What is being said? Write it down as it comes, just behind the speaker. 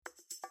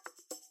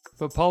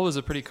But Paul was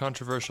a pretty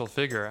controversial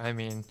figure. I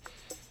mean,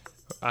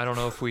 I don't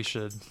know if we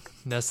should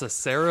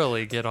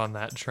necessarily get on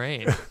that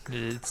train.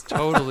 It's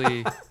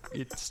totally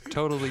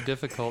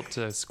difficult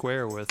to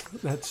square with.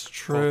 That's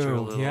true.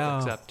 Culturally yeah.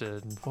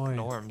 accepted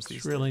norms.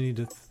 We really need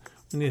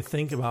to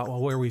think about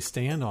where we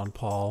stand on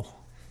Paul.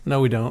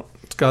 No, we don't.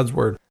 It's God's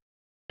word.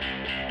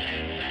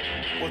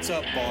 What's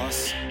up,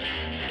 boss?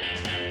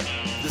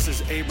 This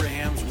is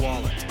Abraham's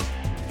wallet.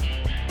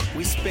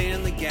 We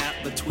span the gap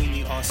between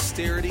the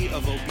austerity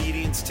of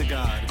obedience to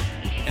God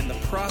and the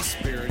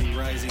prosperity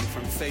rising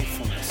from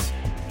faithfulness.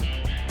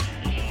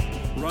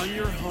 Run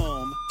your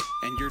home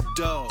and your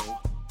dough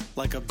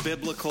like a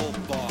biblical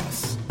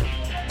boss.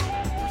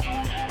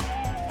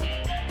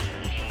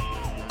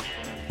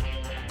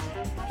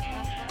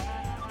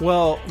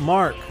 Well,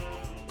 Mark,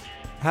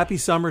 happy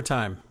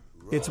summertime.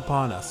 It's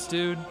upon us.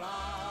 Dude,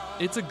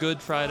 it's a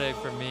good Friday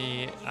for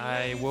me.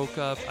 I woke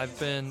up, I've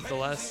been the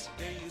last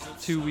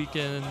 2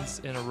 weekends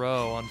in a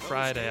row on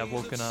Friday, I've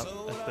woken up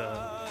at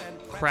the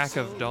crack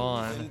of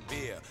dawn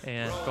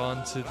and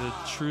gone to the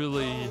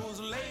truly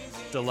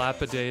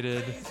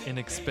dilapidated,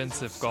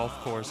 inexpensive golf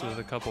course with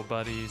a couple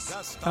buddies.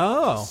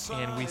 Oh.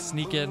 And we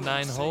sneak in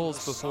 9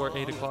 holes before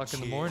 8 o'clock in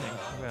the morning.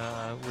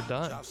 We're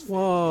done.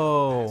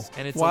 Whoa.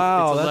 And it's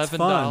wow, it's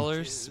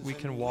 $11. We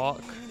can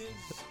walk.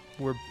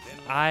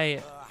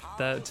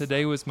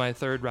 Today was my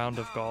 3rd round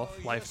of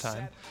golf,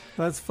 lifetime.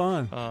 That's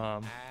fun.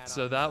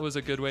 So that was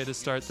a good way to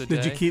start the day.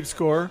 Did you keep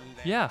score?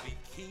 Yeah.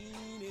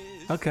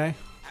 Okay.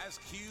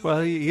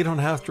 Well, you don't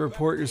have to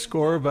report your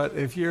score, but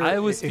if you're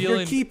able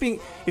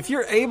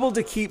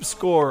to keep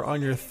score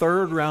on your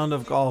 3rd round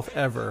of golf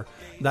ever,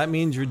 that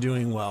means you're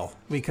doing well.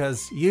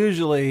 Because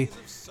usually,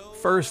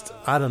 first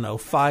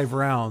 5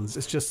 rounds,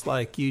 it's just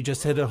like you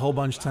just hit it a whole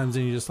bunch of times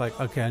and you're just like,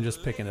 okay, I'm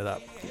just picking it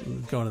up,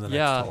 going to the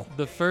next hole.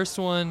 The first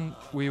one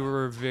we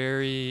were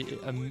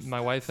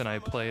my wife and I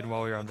played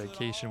while we were on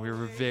vacation. We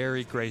were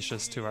very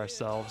gracious to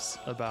ourselves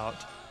about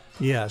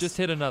just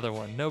hit another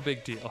one, no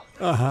big deal.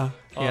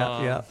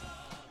 Yeah.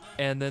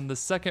 And then the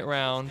second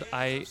round,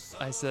 I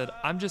said,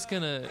 I'm just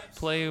going to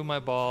play my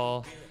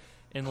ball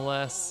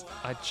unless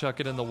I chuck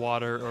it in the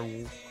water or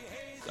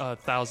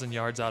 1,000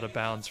 yards out of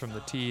bounds from the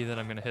tee, then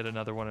I'm going to hit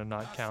another one and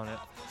not count it.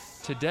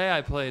 Today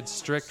I played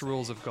strict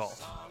rules of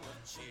golf.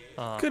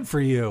 Good for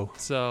you.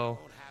 So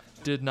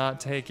did not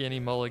take any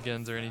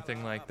mulligans or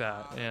anything like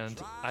that.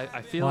 And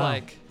I feel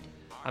like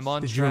I'm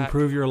on track. Did you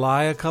improve your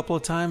lie a couple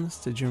of times?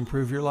 Did you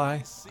improve your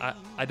lie?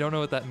 I don't know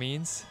what that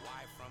means.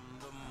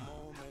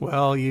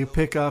 Well, you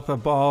pick up a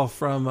ball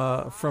from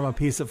a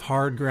piece of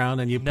hard ground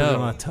and you put it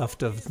on a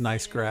tuft of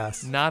nice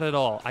grass. Not at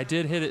all. I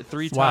did hit it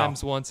 3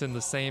 times once in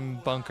the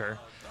same bunker.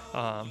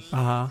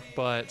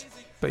 But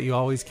you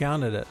always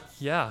counted it.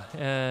 Yeah,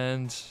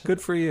 and good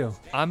for you.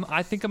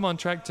 I think I'm on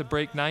track to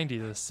break 90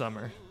 this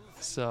summer.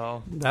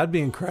 So that'd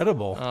be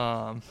incredible.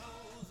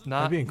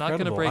 Not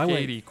going to break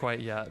 80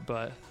 quite yet,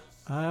 but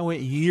I went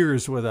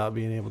years without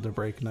being able to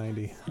break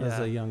 90 as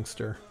a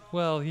youngster.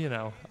 Well,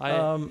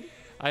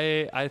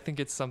 I think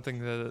it's something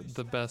that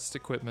the best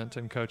equipment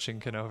and coaching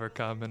can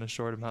overcome in a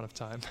short amount of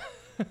time.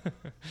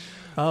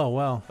 Oh,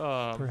 well,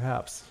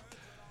 perhaps.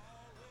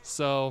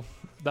 So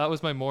that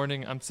was my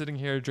morning. I'm sitting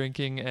here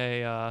drinking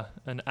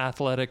an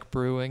Athletic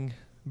Brewing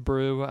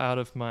brew out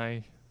of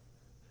my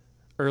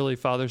early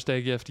Father's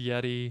Day gift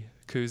Yeti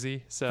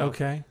koozie. So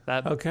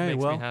that makes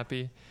me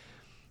happy.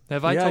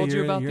 Have I told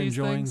you about these things?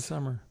 You're enjoying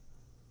summer.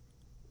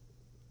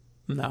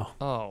 No.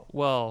 Oh,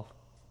 well,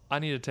 I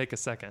need to take a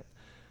second.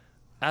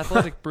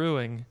 Athletic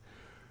Brewing,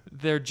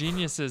 they're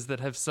geniuses that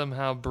have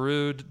somehow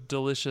brewed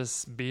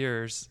delicious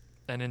beers,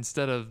 and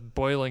instead of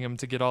boiling them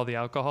to get all the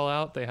alcohol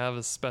out, they have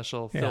a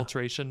special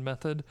filtration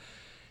method.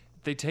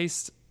 They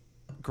taste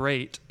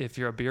great if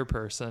you're a beer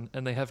person,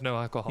 and they have no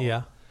alcohol.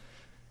 Yeah.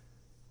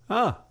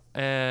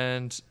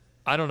 And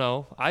I don't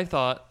know. I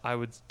thought I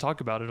would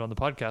talk about it on the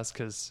podcast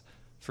because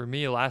for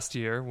me last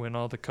year, when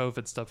all the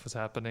COVID stuff was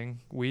happening,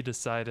 we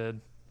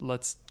decided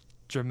let's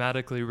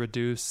dramatically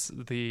reduce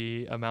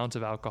the amount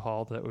of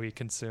alcohol that we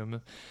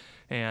consume,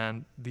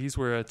 and these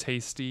were a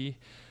tasty,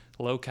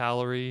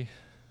 low-calorie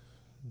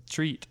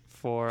treat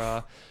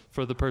for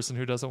the person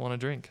who doesn't want to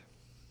drink.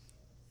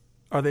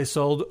 Are they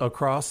sold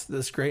across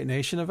this great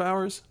nation of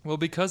ours? Well,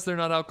 because they're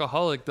not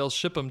alcoholic, they'll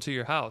ship them to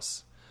your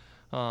house.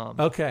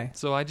 Okay.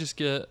 So I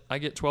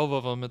get 12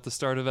 of them at the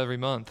start of every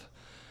month,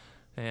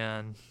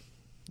 and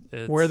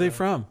where are they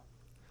from?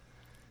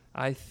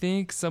 I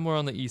think somewhere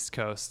on the East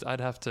Coast. I'd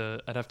have to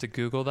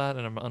Google that,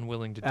 and I'm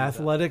unwilling to do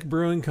Athletic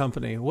Brewing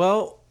Company.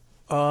 Well,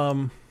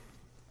 I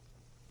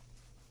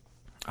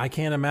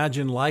can't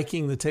imagine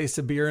liking the taste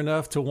of beer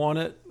enough to want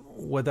it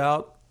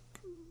without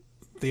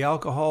the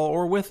alcohol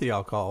or with the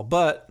alcohol.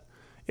 But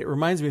it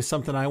reminds me of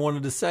something I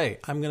wanted to say.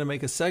 I'm going to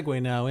make a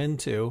segue now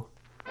into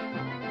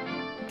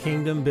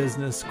Kingdom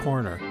Business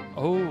Corner.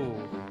 Oh.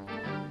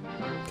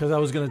 Because I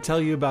was going to tell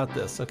you about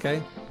this,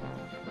 okay?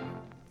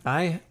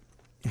 I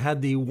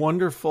had the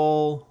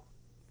wonderful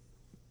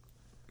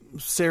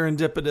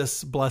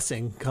serendipitous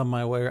blessing come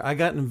my way. I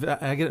get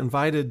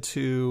invited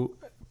to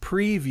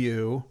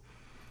preview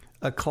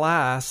a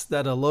class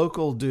that a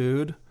local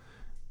dude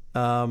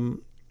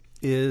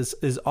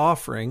is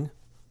offering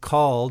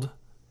called,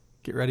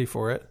 get ready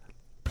for it,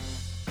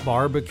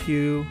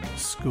 Barbecue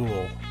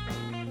School.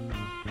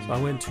 So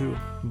I went to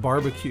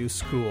Barbecue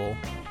School.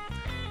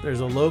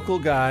 There's a local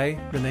guy,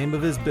 the name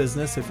of his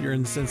business, if you're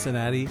in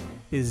Cincinnati,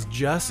 is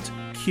Just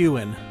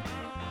Queuin'.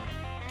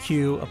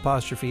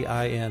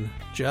 Q''IN.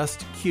 Just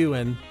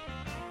Queuin'.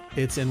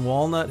 It's in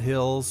Walnut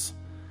Hills.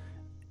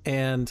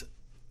 And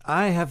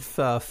I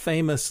have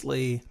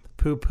famously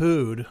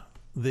poo-pooed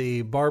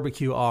the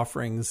barbecue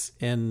offerings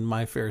in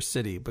my fair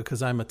city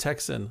because I'm a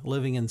Texan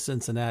living in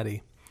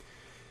Cincinnati.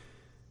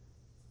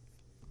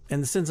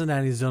 And the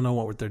Cincinnatis don't know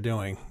what they're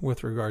doing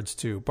with regards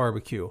to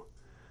barbecue.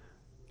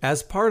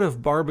 As part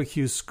of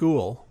Barbecue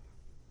School,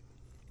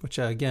 which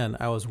again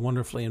I was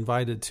wonderfully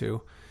invited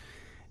to,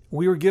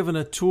 we were given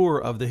a tour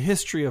of the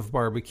history of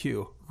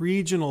barbecue,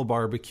 regional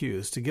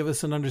barbecues, to give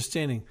us an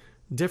understanding,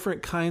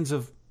 different kinds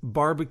of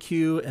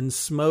barbecue and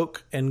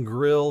smoke and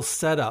grill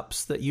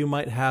setups that you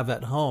might have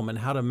at home and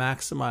how to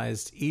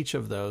maximize each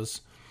of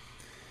those.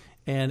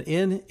 And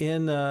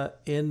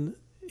in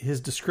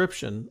his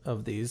description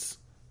of these,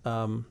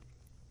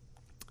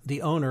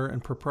 the owner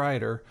and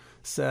proprietor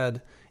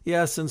said,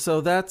 yes, and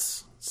so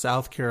that's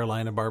South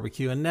Carolina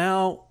barbecue. And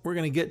now we're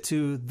going to get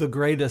to the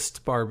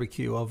greatest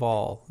barbecue of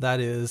all.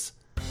 That is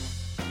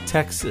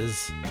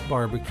Texas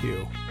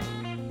barbecue,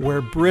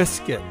 where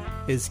brisket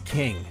is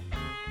king.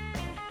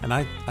 And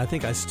I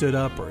think I stood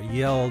up or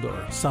yelled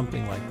or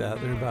something like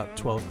that. There were about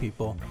 12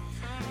 people.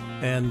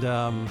 And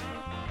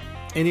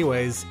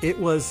anyways, it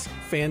was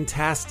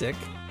fantastic.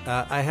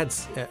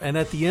 And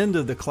at the end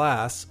of the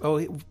class,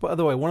 by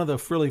the way, one of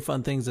the really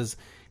fun things is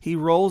he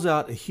rolls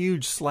out a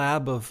huge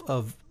slab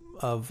of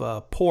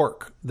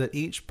pork that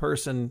each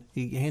person,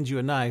 he hands you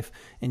a knife,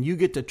 and you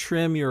get to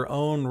trim your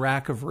own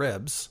rack of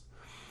ribs.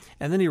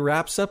 And then he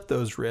wraps up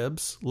those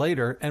ribs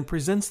later and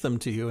presents them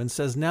to you and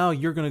says, now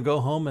you're going to go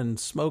home and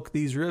smoke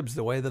these ribs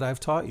the way that I've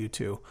taught you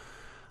to,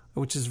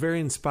 which is very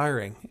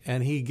inspiring.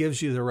 And he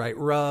gives you the right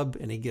rub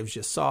and he gives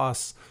you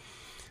sauce.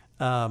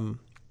 And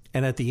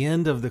at the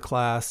end of the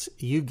class,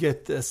 you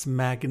get this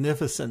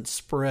magnificent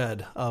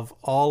spread of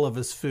all of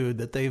his food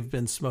that they've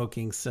been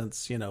smoking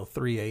since,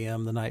 3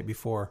 a.m. the night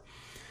before.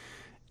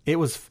 It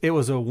was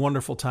a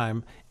wonderful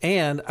time.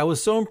 And I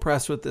was so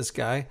impressed with this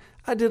guy,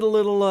 I did a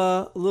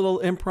little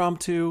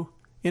impromptu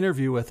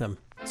interview with him.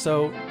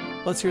 So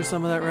let's hear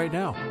some of that right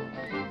now.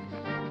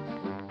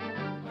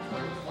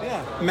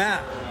 Yeah,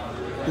 Matt,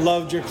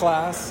 loved your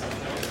class.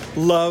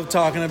 Love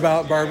talking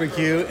about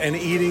barbecue and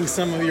eating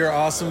some of your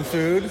awesome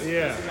food.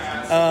 Yeah.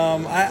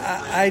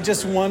 I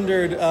just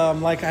wondered,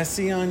 like I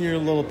see on your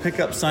little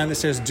pickup sign that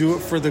says, do it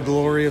for the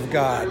glory of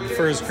God, 1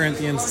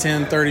 Corinthians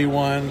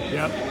 10:31.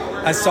 Yep.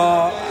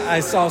 I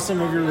saw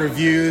some of your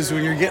reviews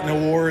when you're getting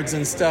awards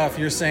and stuff.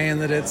 You're saying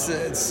that it's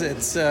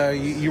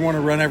you want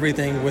to run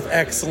everything with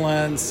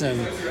excellence.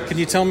 And can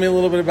you tell me a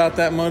little bit about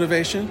that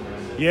motivation?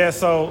 Yeah,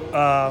 so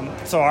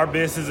our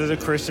business is a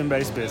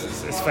Christian-based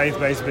business. It's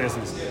faith-based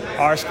business.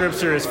 Our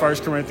scripture is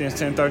 1 Corinthians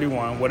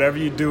 10:31. Whatever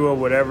you do or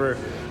whatever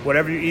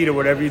you eat or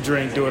whatever you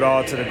drink, do it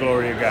all to the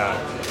glory of God.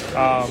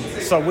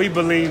 So we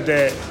believe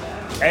that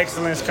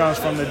excellence comes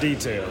from the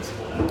details.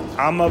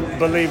 I'm a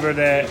believer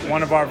that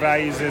one of our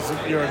values is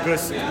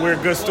we're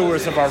good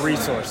stewards of our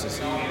resources.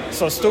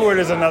 So steward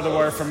is another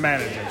word for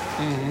manager.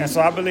 Mm-hmm. And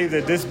so I believe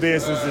that this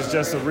business is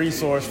just a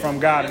resource from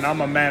God, and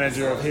I'm a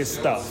manager of his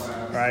stuff,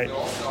 right?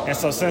 And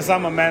so since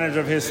I'm a manager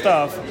of his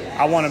stuff,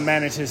 I want to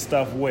manage his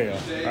stuff well,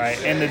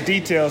 right? And the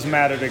details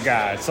matter to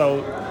God.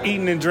 So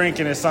eating and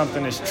drinking is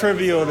something that's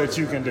trivial that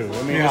you can do.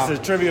 It's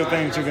a trivial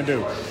thing that you can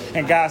do.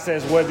 And God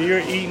says, whether you're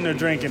eating or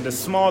drinking, the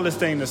smallest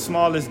thing, the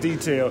smallest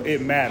detail,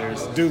 it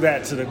matters. Do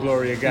that to the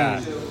glory of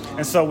God.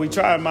 And so we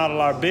try to model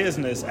our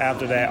business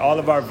after that. All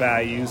of our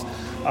values,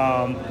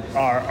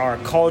 our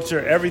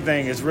culture,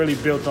 everything is really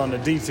built on the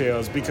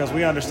details because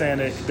we understand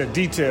that the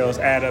details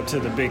add up to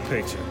the big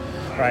picture,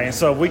 right? And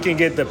so if we can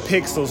get the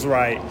pixels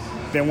right,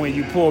 then when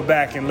you pull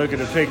back and look at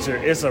the picture,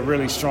 it's a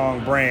really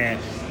strong brand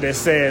that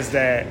says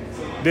that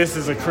this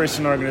is a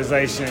Christian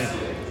organization.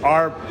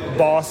 Our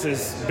boss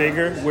is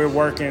bigger. We're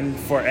working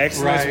for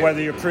excellence. Right.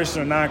 Whether you're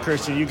Christian or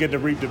non-Christian, you get to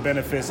reap the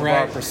benefits of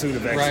our pursuit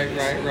of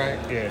excellence. Right.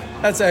 Yeah.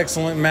 That's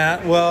excellent,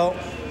 Matt. Well,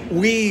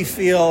 we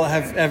feel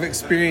have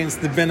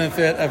experienced the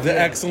benefit of the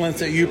excellence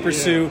that you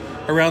pursue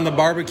around the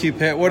barbecue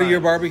pit. What are your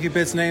barbecue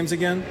pit's names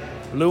again?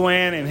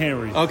 Luann and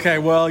Henry. Okay,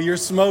 well, your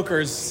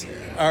smokers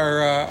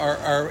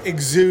are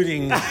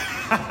exuding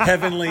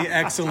heavenly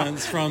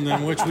excellence from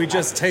them, which we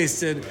just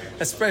tasted,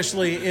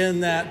 especially in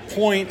that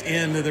point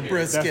end of the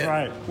brisket. That's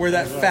right. Where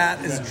that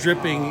fat is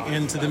dripping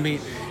into the meat.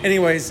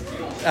 Anyways,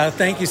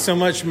 thank you so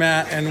much,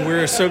 Matt, and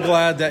we're so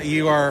glad that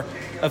you are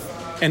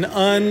an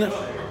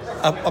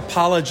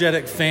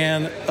unapologetic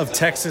fan of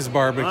Texas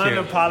barbecue.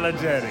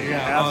 Unapologetic.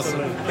 Yeah,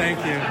 absolutely. Awesome. Thank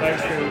you.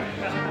 Thanks, dude.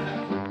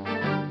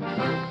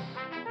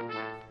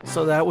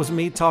 So that was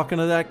me talking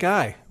to that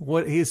guy.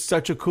 He's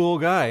such a cool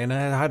guy, and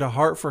I had a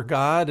heart for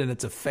God, and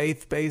it's a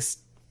faith-based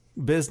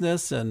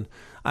business, and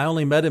I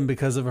only met him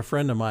because of a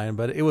friend of mine,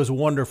 but it was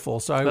wonderful.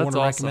 So I want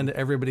to recommend to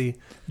everybody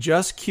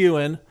just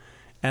queuing,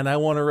 and I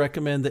want to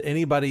recommend that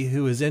anybody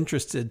who is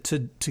interested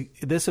to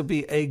this would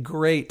be a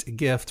great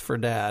gift for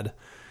Dad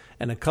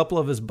and a couple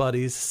of his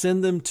buddies.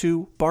 Send them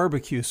to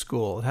barbecue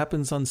school. It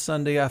happens on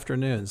Sunday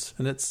afternoons,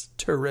 and it's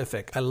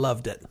terrific. I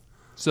loved it.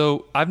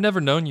 So I've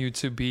never known you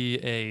to be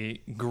a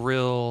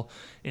grill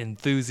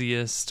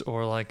enthusiast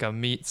or like a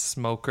meat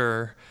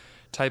smoker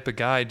type of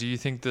guy. Do you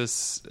think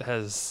this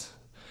has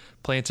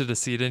planted a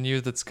seed in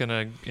you that's going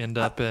to end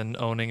up in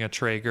owning a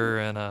Traeger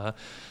and a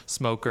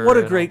smoker? What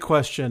a great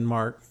question,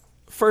 Mark.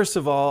 First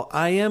of all,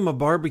 I am a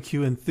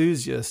barbecue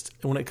enthusiast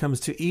when it comes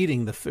to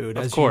eating the food,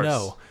 as you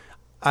know.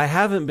 I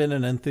haven't been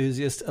an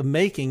enthusiast of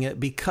making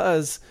it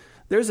because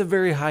there's a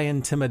very high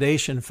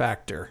intimidation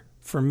factor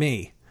for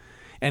me.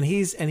 And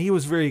he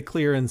was very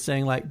clear in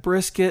saying, like,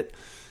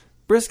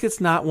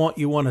 brisket's not what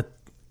you want to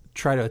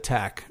try to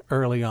attack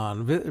early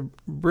on.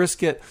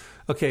 Brisket,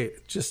 okay,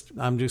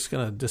 I'm just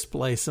going to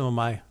display some of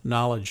my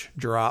knowledge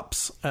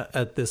drops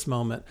at this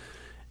moment.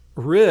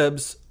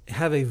 Ribs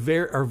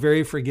are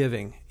very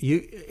forgiving.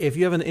 If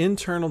you have an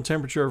internal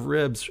temperature of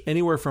ribs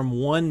anywhere from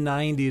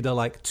 190 to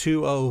like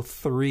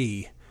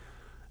 203,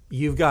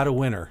 you've got a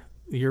winner.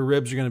 Your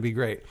ribs are going to be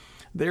great.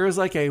 There is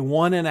like a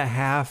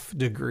 1.5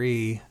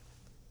 degree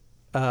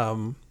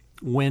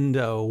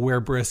window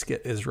where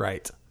brisket is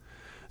right.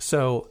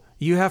 So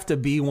you have to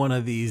be one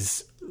of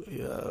these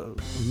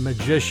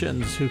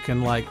magicians who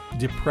can like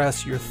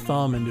depress your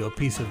thumb into a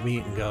piece of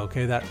meat and go,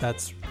 okay,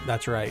 that's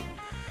right.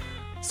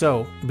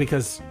 So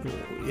because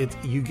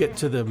you get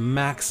to the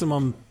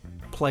maximum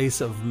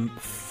place of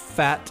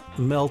fat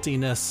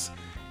meltiness,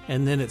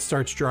 and then it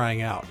starts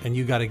drying out, and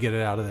you got to get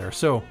it out of there.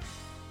 So,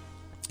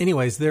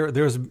 anyways,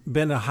 there's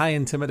been a high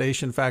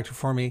intimidation factor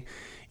for me.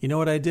 You know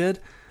what I did?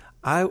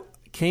 I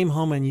came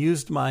home and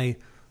used my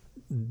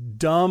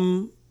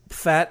dumb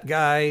fat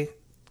guy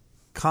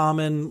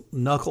common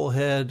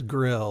knucklehead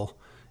grill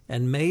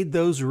and made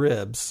those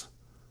ribs,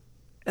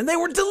 and they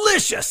were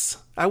delicious.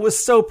 I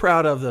was so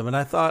proud of them, and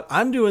I thought,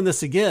 I'm doing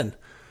this again.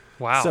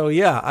 Wow. So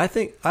yeah, I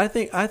think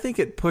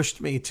it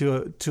pushed me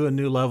to a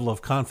new level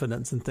of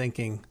confidence and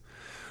thinking,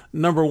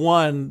 number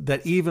one,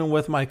 that even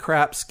with my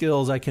crap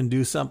skills, I can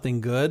do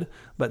something good.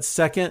 But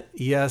second,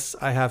 yes,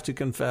 I have to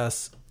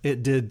confess,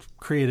 it did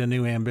create a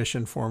new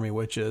ambition for me,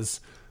 which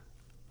is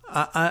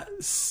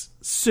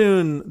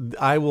soon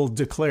I will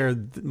declare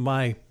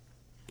my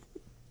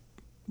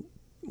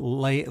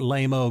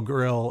lame-o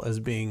grill as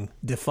being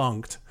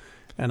defunct,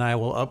 and I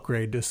will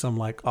upgrade to some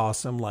like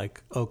awesome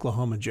like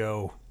Oklahoma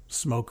Joe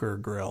smoker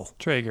grill.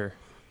 Traeger,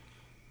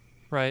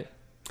 right?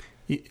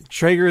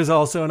 Traeger is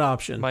also an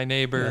option. My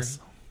neighbor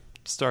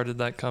started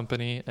that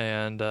company,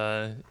 and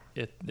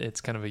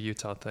it's kind of a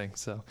Utah thing.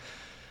 So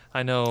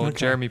I know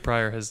Jeremy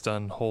Pryor has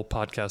done whole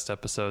podcast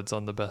episodes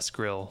on the best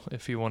grill.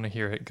 If you want to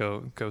hear it,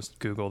 go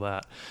Google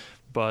that.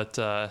 But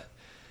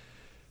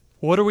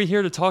what are we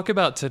here to talk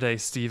about today,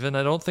 Stephen?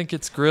 I don't think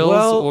it's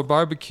grills or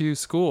barbecue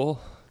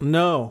school.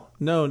 No.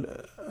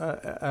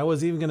 I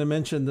was even going to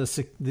mention the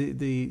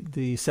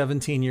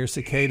 17-year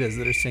cicadas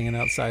that are singing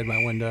outside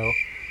my window.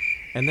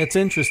 And that's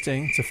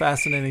interesting. It's a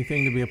fascinating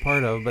thing to be a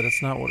part of, but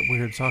it's not what we're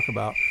here to talk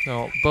about.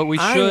 No, but we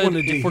should,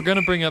 if we're going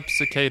to bring up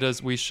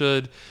cicadas, we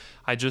should.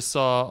 I just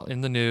saw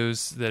in the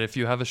news that if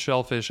you have a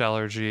shellfish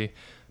allergy,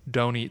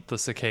 don't eat the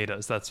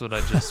cicadas. That's what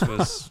I just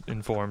was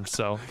informed.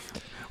 So,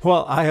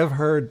 well, I have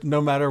heard no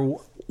matter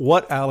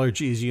what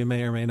allergies you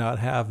may or may not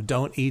have,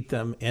 don't eat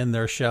them in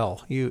their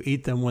shell. You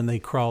eat them when they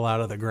crawl out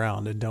of the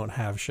ground and don't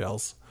have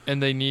shells.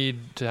 And they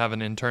need to have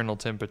an internal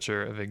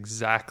temperature of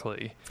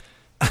exactly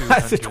 200. I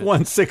think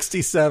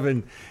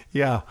 167.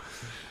 Yeah.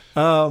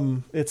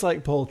 It's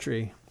like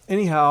poultry.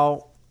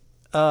 Anyhow,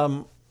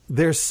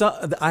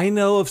 I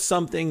know of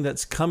something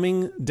that's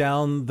coming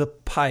down the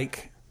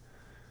pike.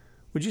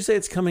 Would you say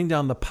it's coming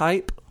down the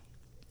pipe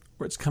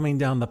or it's coming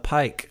down the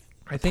pike?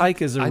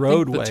 Pike is a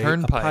roadway. The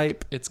turnpike. A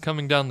pipe. It's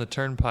coming down the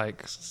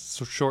turnpike,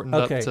 so shortened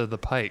up to the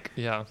pike.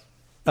 Yeah.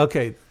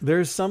 Okay.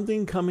 There's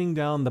something coming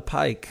down the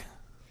pike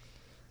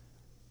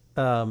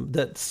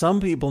that some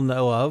people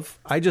know of.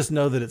 I just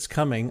know that it's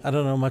coming. I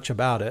don't know much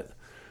about it,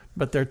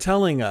 but they're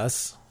telling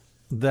us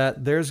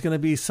that there's going to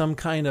be some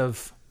kind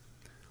of.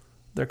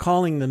 They're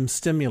calling them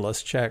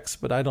stimulus checks,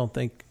 but I don't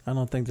think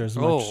there's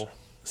much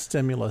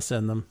stimulus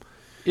in them.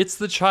 It's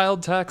the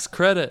child tax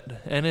credit,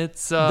 and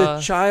it's the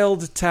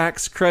child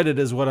tax credit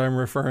is what I'm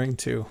referring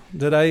to.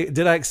 Did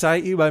I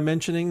excite you by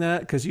mentioning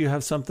that because you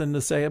have something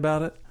to say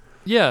about it?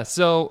 Yeah,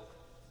 so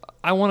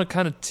I want to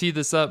kind of tee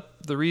this up.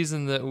 The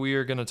reason that we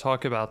are going to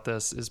talk about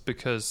this is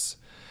because,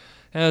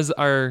 as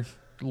our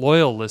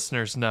loyal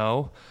listeners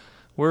know,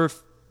 we're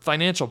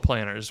financial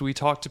planners. We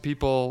talk to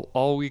people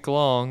all week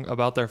long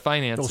about their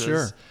finances. Oh,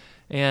 sure.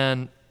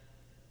 And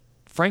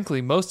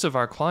frankly, most of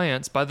our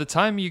clients, by the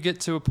time you get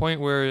to a point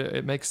where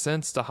it makes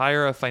sense to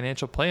hire a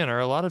financial planner,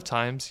 a lot of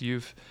times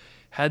you've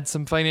had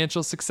some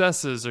financial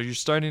successes or you're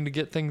starting to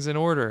get things in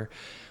order.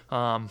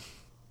 And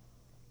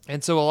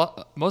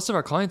so most of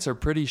our clients are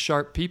pretty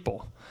sharp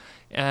people.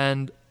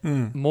 And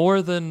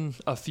more than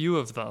a few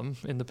of them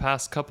in the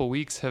past couple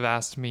weeks have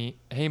asked me,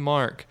 hey,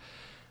 Mark,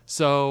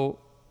 so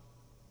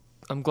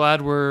I'm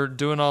glad we're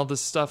doing all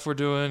this stuff we're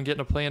doing,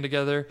 getting a plan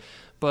together,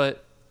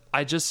 but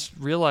I just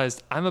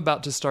realized I'm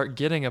about to start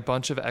getting a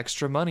bunch of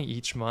extra money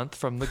each month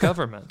from the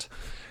government.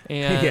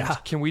 And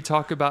can we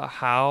talk about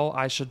how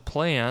I should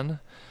plan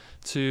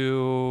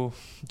to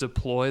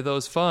deploy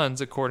those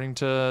funds according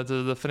to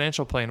the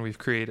financial plan we've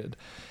created?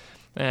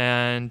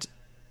 And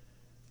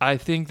I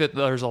think that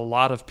there's a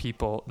lot of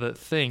people that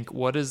think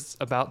what is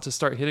about to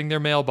start hitting their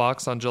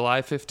mailbox on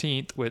July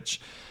 15th, which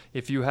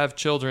if you have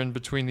children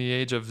between the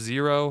age of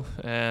 0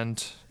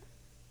 and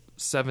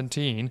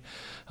 17,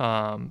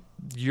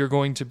 you're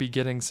going to be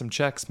getting some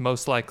checks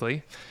most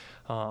likely.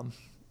 A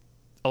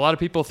lot of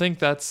people think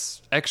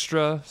that's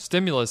extra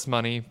stimulus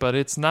money, but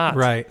it's not.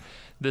 Right.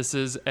 This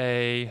is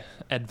a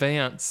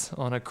advance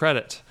on a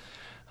credit.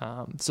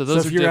 So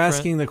if you're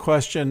asking the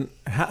question,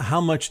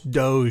 how much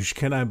Doge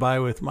can I buy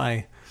with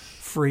my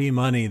free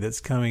money that's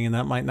coming, and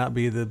that might not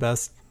be the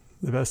best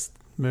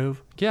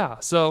move? Yeah.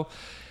 So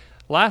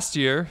last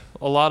year,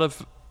 a lot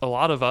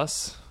of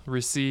us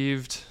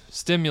received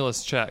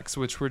stimulus checks,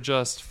 which were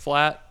just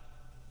flat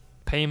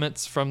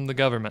payments from the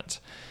government.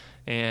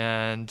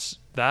 And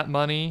that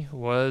money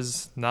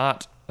was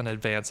not an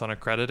advance on a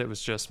credit. It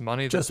was just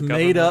money that just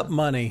made up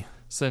money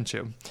sent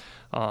you.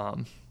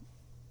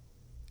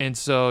 And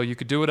so you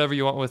could do whatever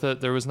you want with it.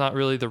 There was not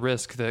really the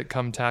risk that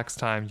come tax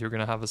time, you're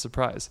going to have a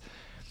surprise.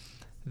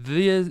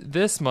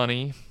 This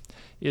money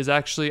is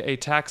actually a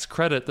tax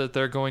credit that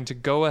they're going to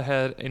go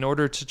ahead in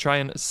order to try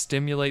and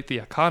stimulate the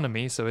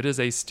economy. So it is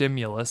a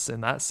stimulus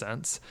in that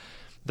sense.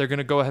 They're going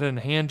to go ahead and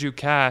hand you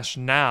cash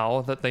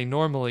now that they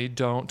normally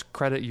don't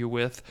credit you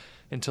with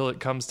until it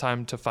comes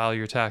time to file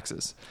your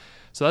taxes.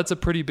 So that's a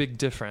pretty big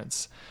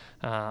difference.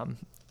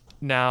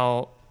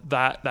 Now,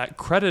 that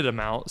credit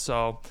amount,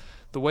 so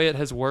the way it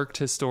has worked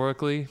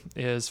historically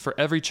is for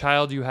every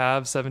child you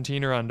have,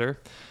 17 or under,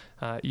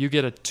 you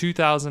get a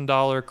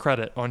 $2,000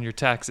 credit on your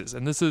taxes.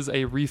 And this is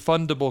a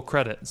refundable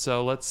credit.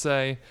 So let's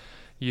say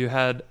you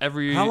had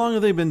every... How long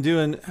have they been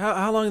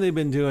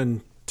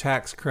doing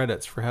tax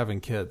credits for having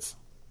kids?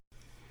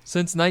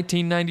 Since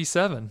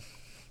 1997.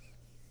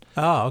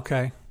 Oh,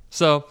 okay.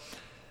 So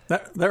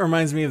that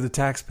reminds me of the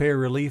Taxpayer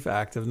Relief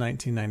Act of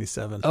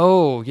 1997.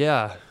 Oh,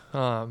 yeah.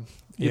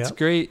 It's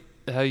great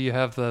how you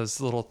have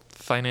those little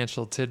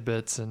financial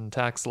tidbits and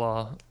tax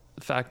law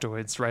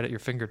factoids right at your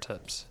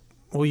fingertips.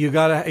 Well, you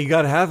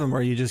gotta have them,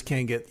 or you just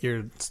can't get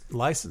your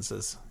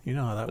licenses. You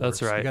know how that works.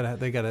 That's right.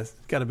 They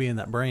gotta be in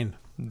that brain.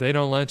 They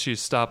don't let you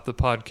stop the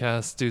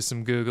podcast, do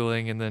some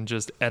Googling, and then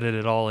just edit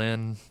it all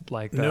in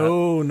like that.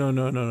 No.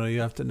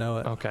 You have to know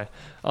it. Okay.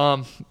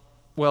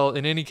 Well,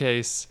 in any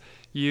case,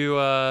 you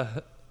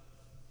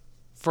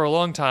for a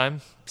long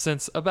time,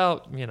 since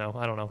about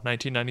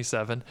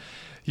 1997,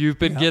 you've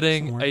been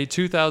getting a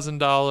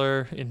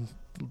 $2,000 in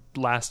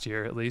last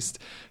year at least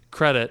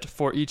credit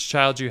for each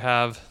child you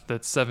have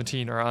that's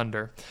 17 or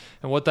under.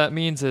 And what that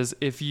means is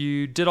if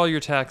you did all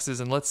your taxes,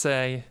 and let's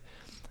say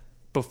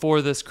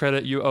before this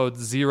credit you owed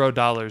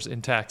 $0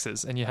 in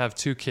taxes and you have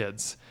 2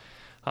 kids,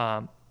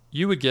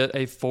 you would get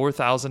a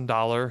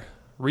 $4,000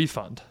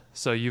 refund.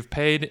 So you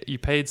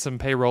paid some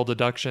payroll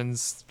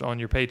deductions on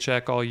your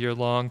paycheck all year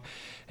long,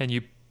 and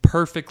you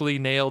perfectly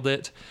nailed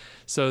it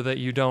so that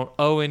you don't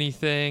owe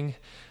anything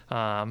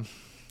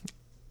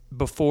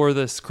before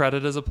this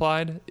credit is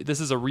applied. This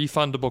is a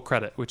refundable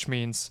credit, which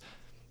means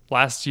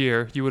last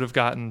year you would have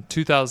gotten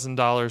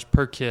 $2,000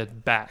 per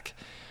kid back.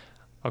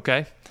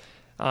 Okay?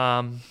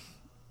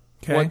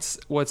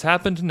 What's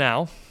happened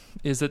now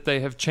is that they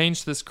have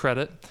changed this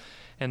credit,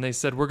 and they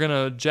said we're going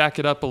to jack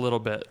it up a little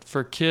bit.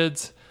 For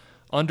kids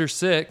under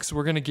 6,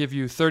 we're going to give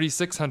you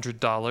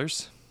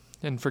 $3,600,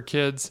 and for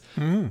kids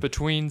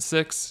between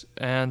 6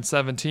 and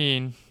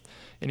 17,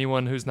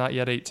 anyone who's not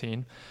yet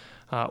 18,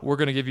 we're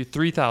going to give you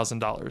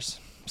 $3,000.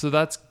 So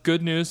that's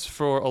good news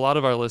for a lot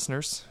of our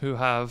listeners who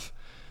have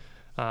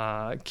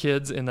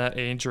kids in that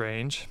age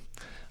range.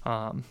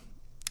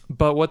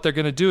 But what they're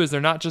going to do is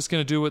they're not just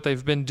going to do what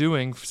they've been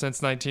doing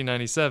since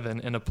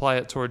 1997 and apply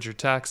it towards your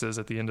taxes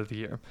at the end of the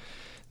year.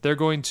 They're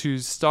going to,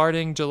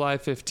 starting July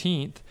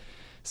 15th,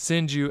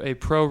 send you a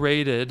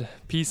prorated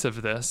piece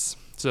of this.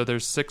 So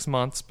there's 6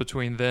 months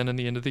between then and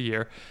the end of the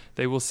year.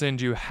 They will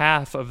send you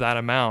half of that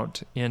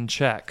amount in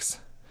checks.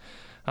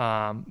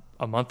 A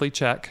monthly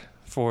check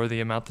for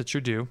the amount that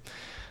you're due,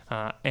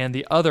 and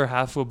the other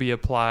half will be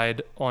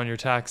applied on your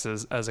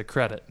taxes as a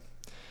credit.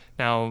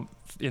 Now,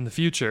 in the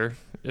future,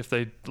 if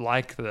they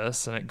like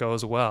this and it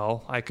goes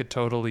well, I could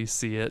totally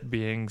see it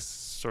being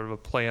sort of a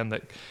plan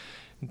that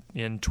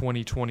in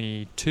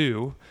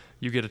 2022,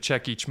 you get a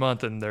check each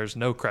month and there's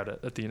no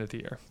credit at the end of the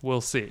year.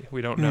 We'll see.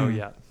 We don't know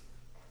yet.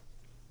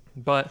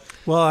 But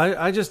well,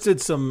 I just did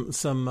some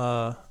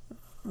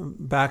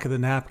back of the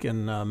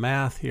napkin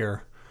math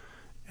here.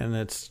 And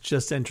it's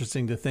just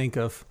interesting to think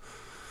of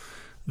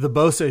the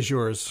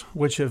Beausejours,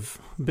 which have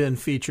been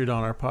featured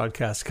on our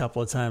podcast a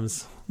couple of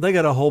times. They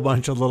got a whole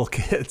bunch of little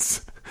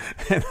kids,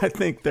 and I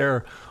think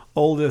they're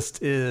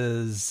oldest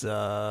is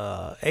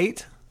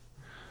 8.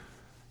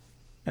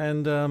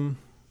 And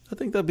I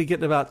think they'll be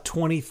getting about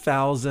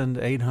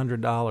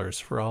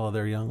 $20,800 for all of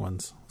their young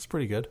ones. It's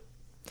pretty good.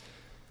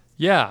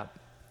 Yeah.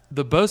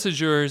 The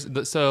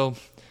Beausejours, so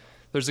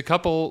there's a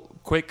couple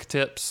quick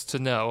tips to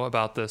know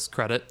about this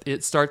credit.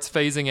 It starts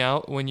phasing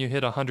out when you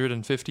hit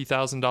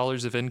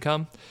 $150,000 of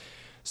income.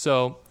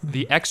 So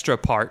the extra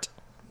part,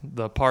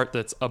 the part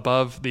that's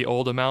above the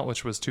old amount,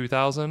 which was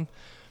 $2,000,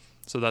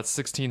 so that's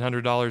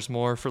 $1,600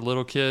 more for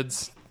little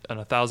kids and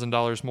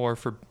 $1,000 more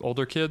for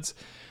older kids.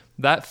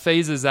 That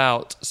phases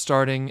out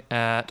starting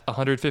at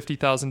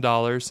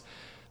 $150,000.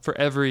 For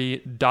every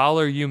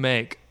dollar you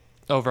make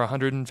over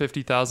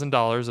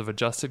 $150,000 of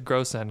adjusted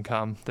gross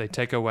income, they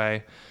take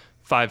away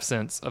 5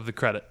 cents of the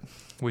credit,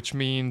 which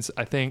means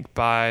I think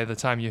by the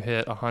time you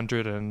hit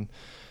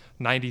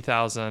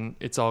 $190,000,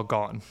 it's all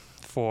gone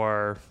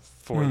for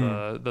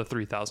the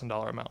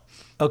 $3,000 amount.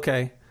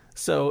 Okay,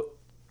 so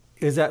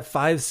is that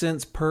 5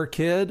 cents per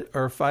kid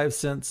or 5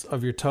 cents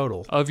of your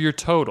total? Of your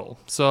total.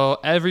 So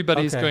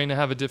everybody's going to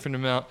have a different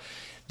amount.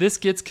 This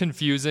gets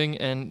confusing,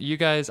 and you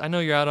guys, I know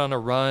you're out on a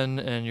run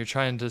and you're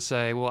trying to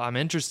say, well, I'm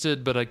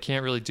interested, but I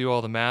can't really do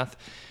all the math.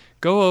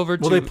 Go over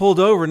to... Well, they pulled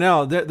over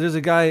now. There's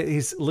a guy,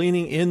 he's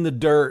leaning in the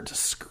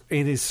dirt,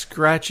 and he's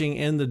scratching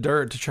in the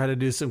dirt to try to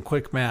do some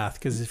quick math,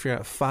 because if you're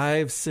at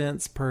 5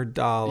 cents per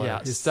dollar...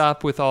 Yeah,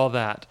 stop with all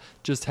that.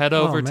 Just head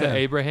over to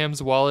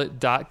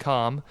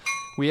abrahamswallet.com.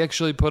 We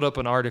actually put up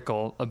an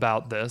article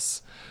about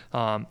this,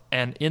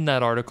 and in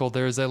that article,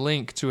 there's a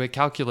link to a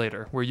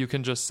calculator where you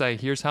can just say,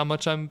 here's how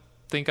much I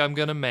think I'm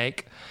going to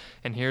make,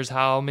 and here's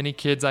how many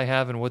kids I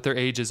have and what their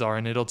ages are,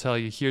 and it'll tell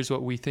you, here's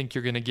what we think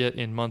you're going to get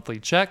in monthly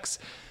checks,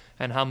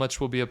 and how much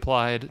will be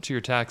applied to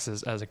your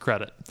taxes as a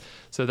credit.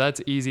 So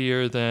that's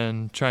easier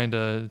than trying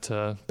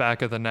to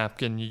back of the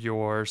napkin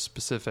your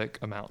specific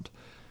amount.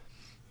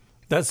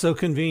 That's so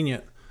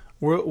convenient.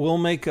 We'll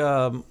make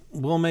a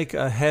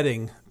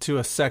heading to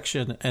a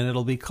section, and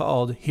it'll be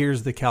called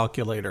 "Here's the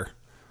Calculator."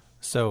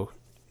 So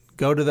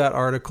go to that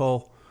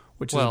article,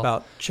 which is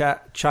about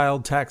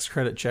child tax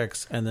credit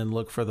checks, and then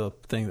look for the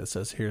thing that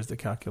says "Here's the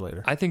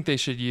calculator." I think they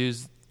should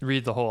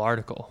read the whole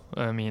article.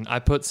 I mean, I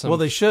put some... Well,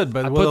 they should,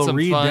 but they'll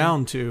read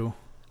down to...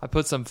 I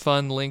put some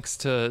fun links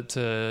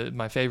to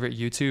my favorite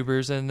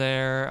YouTubers in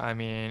there. I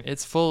mean,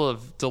 it's full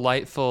of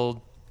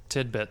delightful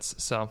tidbits.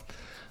 So...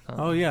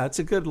 oh, yeah, it's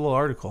a good little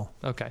article.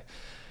 Okay.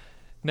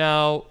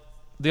 Now,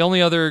 the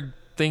only other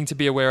thing to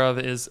be aware of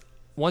is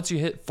once you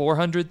hit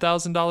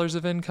 $400,000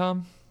 of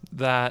income,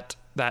 that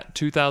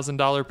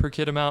 $2,000 per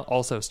kid amount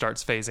also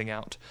starts phasing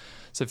out.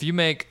 So if you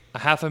make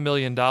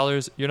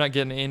 $500,000, you're not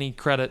getting any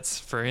credits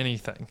for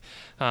anything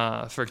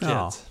for kids.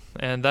 Oh.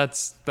 And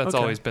that's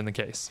always been the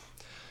case.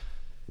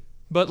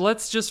 But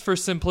let's just, for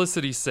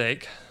simplicity's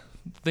sake,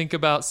 think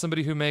about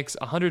somebody who makes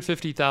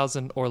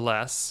 $150,000 or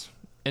less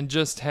and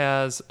just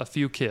has a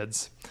few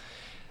kids.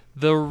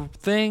 The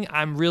thing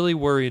I'm really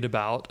worried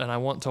about, and I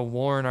want to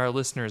warn our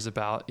listeners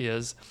about,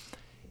 is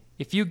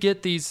if you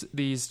get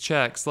these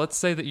checks, let's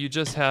say that you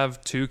just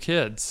have 2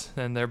 kids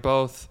and they're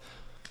both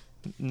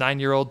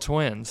 9-year-old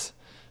twins.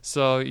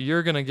 So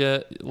you're going to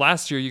get,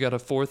 last year you got a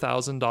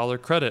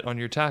 $4,000 credit on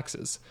your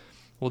taxes.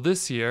 Well,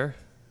 this year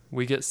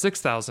we get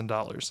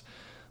 $6,000,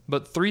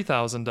 but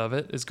 $3,000 of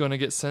it is going to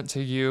get sent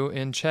to you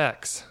in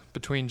checks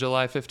between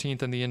July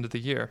 15th and the end of the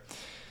year.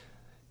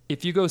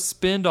 If you go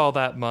spend all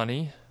that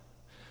money,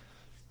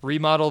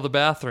 remodel the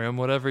bathroom,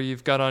 whatever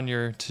you've got on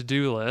your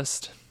to-do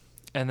list,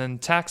 and then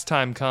tax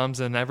time comes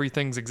and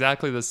everything's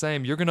exactly the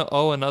same, you're going to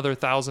owe another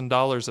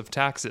 $1,000 of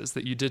taxes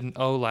that you didn't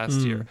owe last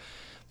year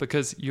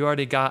because you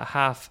already got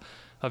half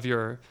of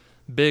your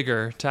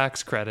bigger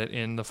tax credit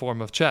in the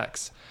form of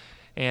checks.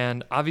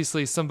 And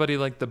obviously somebody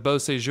like the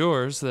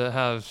Beausejours that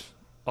have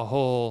a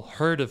whole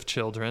herd of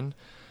children,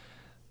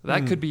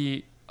 that could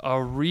be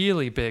a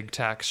really big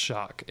tax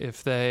shock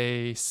if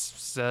they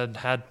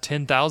had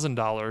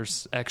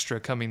 $10,000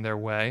 extra coming their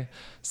way,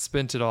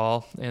 spent it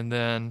all, and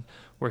then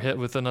were hit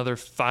with another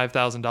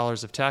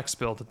 $5,000 of tax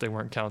bill that they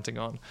weren't counting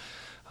on.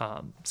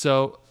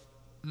 So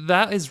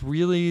that is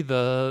really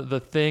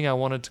the thing I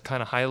wanted to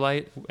kind of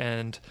highlight.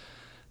 And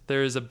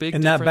there is a big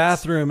difference. That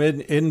bathroom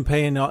isn't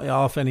paying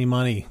off any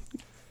money.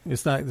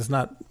 It's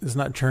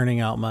not churning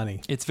out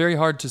money. It's very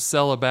hard to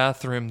sell a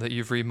bathroom that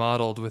you've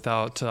remodeled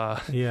without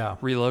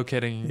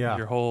relocating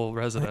your whole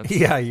residence.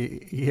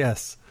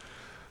 Yes.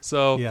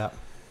 So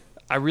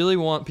I really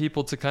want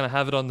people to kind of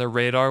have it on their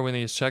radar when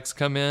these checks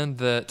come in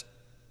that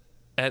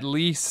at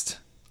least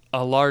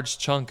a large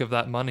chunk of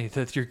that money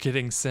that you're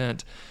getting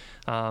sent,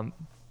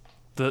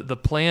 the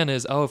plan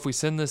is, if we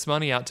send this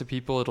money out to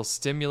people, it'll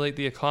stimulate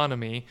the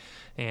economy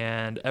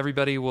and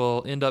everybody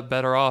will end up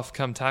better off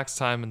come tax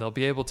time and they'll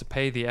be able to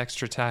pay the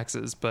extra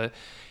taxes. But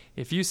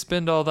if you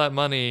spend all that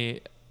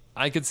money,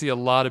 I could see a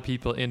lot of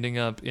people ending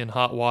up in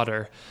hot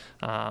water.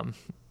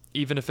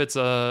 Even if it's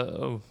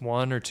a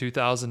 $1,000 or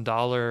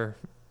 $2,000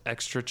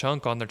 extra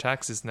chunk on their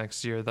taxes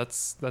next year,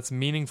 that's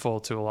meaningful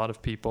to a lot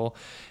of people.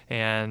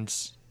 And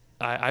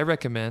I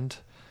recommend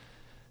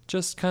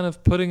just kind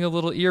of putting a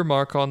little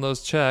earmark on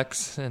those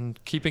checks and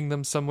keeping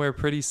them somewhere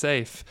pretty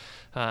safe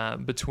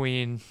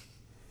between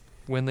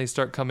when they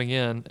start coming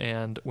in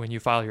and when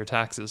you file your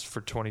taxes for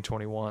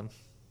 2021.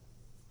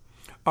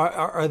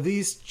 Are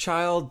these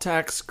child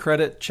tax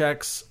credit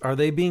checks, are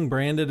they being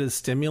branded as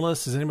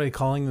stimulus? Is anybody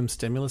calling them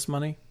stimulus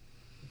money?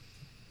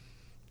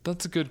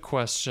 That's a good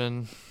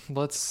question.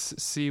 Let's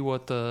see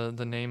what the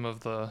name of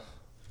the...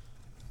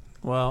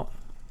 Well,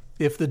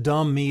 if the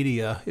dumb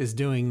media is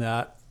doing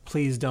that,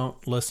 please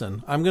don't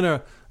listen.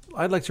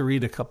 I'd like to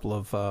read a couple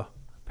of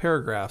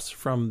paragraphs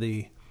from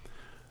the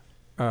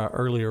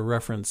earlier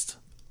referenced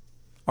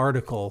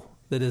article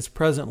that is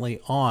presently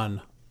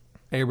on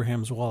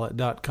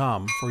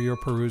abrahamswallet.com for your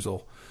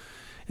perusal.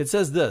 It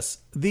says this: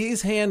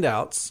 these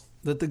handouts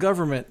that the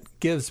government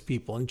gives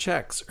people in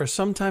checks are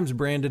sometimes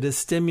branded as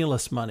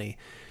stimulus money.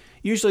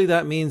 Usually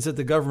that means that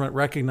the government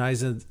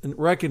recognizes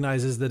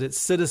that its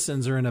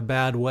citizens are in a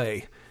bad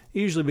way,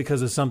 usually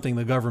because of something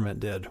the government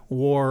did: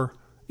 war,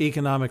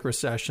 economic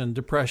recession,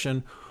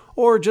 depression,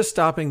 or just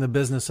stopping the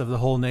business of the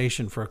whole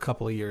nation for a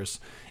couple of years,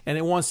 and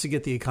it wants to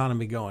get the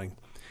economy going.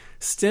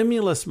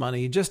 Stimulus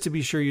money, just to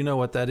be sure you know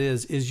what that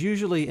is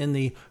usually in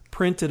the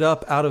printed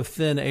up out of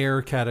thin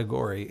air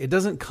category. It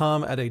doesn't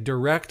come at a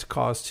direct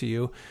cost to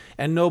you,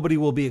 and nobody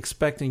will be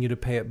expecting you to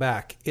pay it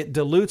back. It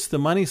dilutes the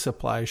money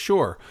supply,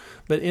 sure,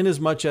 but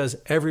inasmuch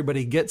as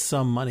everybody gets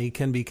some money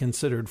can be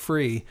considered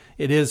free,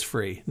 it is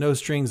free, no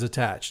strings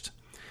attached.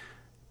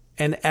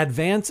 An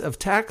advance of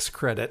tax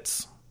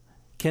credits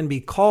can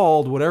be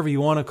called whatever you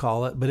want to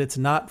call it, but it's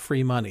not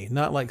free money,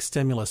 not like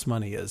stimulus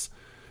money is.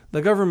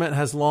 The government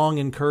has long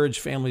encouraged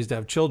families to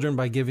have children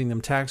by giving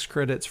them tax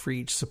credits for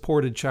each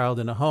supported child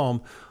in a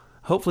home.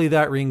 Hopefully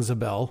that rings a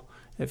bell.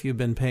 If you've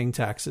been paying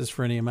taxes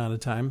for any amount of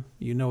time,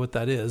 you know what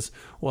that is.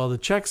 Well, the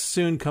checks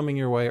soon coming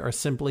your way are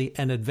simply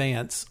an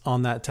advance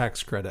on that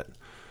tax credit.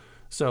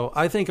 So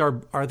I think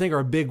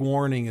our big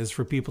warning is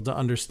for people to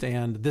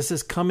understand this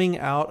is coming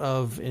out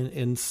of,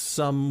 in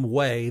some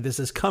way, this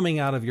is coming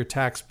out of your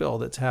tax bill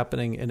that's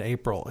happening in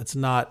April. It's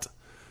not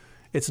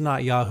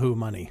Yahoo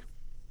money.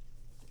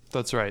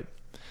 That's right.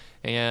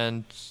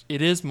 And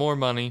it is more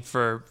money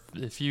for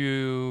if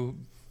you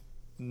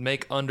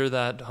make under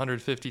that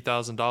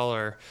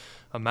 $150,000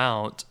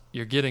 amount,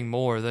 you're getting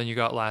more than you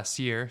got last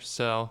year.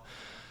 So,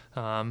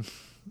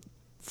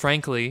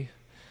 frankly,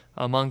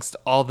 amongst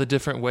all the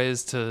different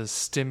ways to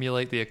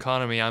stimulate the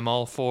economy, I'm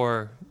all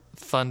for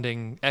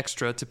funding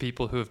extra to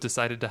people who have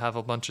decided to have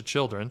a bunch of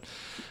children.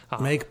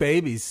 Make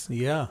babies,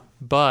 yeah.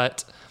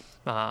 But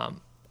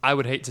I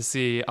would hate to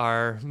see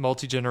our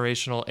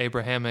multi-generational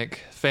Abrahamic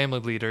family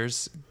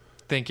leaders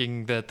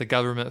thinking that the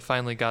government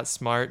finally got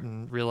smart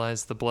and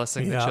realized the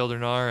blessing that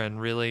children are,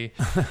 and really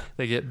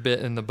they get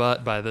bit in the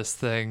butt by this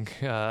thing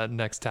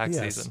next tax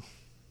season.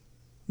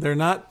 They're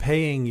not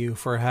paying you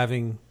for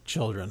having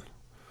children.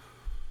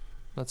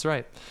 That's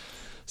right.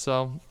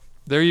 So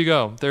there you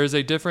go. There's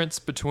a difference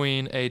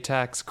between a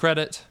tax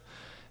credit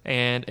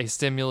and a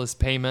stimulus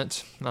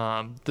payment.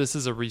 This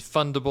is a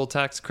refundable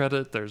tax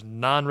credit. There's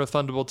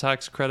non-refundable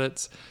tax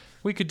credits.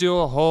 We could do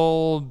a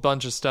whole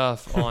bunch of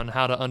stuff on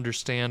how to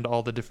understand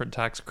all the different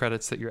tax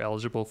credits that you're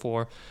eligible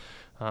for.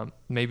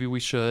 Maybe we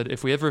should.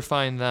 If we ever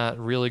find that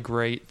really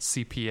great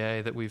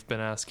CPA that we've been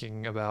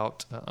asking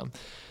about,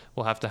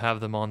 we'll have to have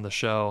them on the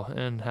show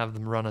and have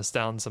them run us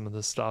down some of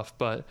this stuff.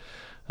 But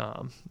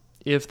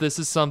if this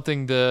is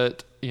something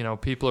that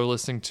people are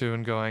listening to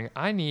and going,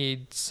 I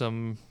need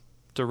some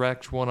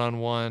direct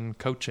one-on-one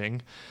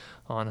coaching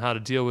on how to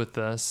deal with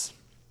this,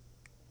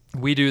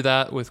 we do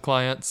that with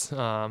clients.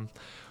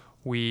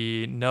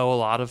 We know a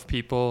lot of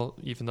people,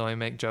 even though I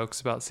make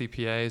jokes about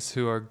CPAs,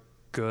 who are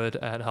good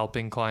at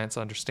helping clients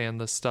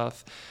understand this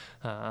stuff.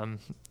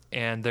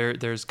 And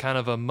there's kind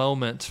of a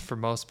moment for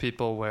most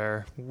people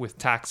where, with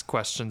tax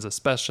questions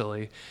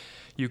especially,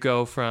 you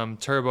go from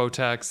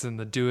TurboTax and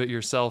the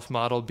do-it-yourself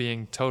model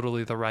being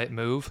totally the right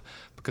move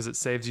because it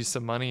saves you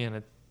some money and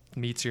it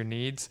meets your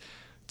needs,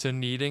 to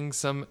needing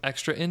some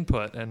extra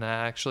input and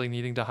actually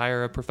needing to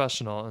hire a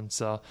professional. And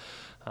so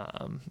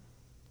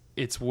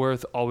it's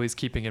worth always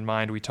keeping in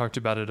mind. We talked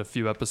about it a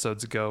few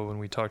episodes ago when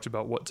we talked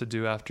about what to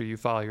do after you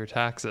file your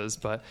taxes,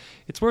 but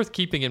it's worth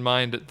keeping in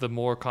mind that the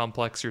more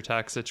complex your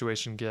tax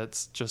situation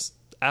gets, just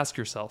ask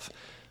yourself,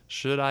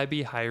 should I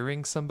be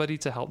hiring somebody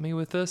to help me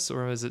with this,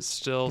 or is it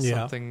still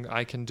something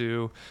I can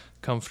do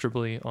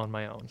comfortably on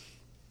my own?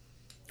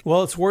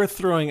 Well, it's worth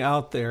throwing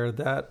out there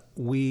that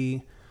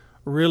we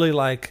really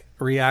like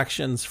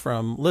reactions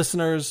from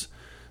listeners.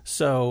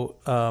 So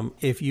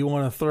if you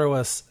want to throw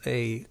us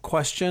a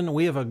question,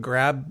 we have a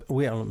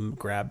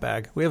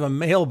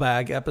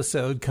mailbag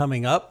episode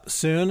coming up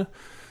soon.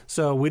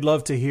 So we'd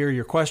love to hear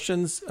your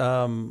questions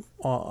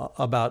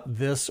about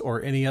this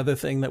or any other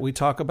thing that we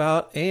talk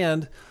about.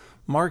 And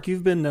Mark,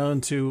 you've been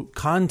known to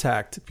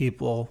contact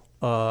people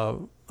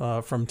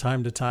from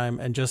time to time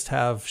and just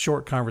have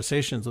short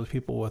conversations with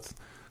people with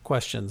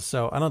questions.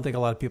 So I don't think a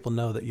lot of people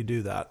know that you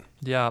do that.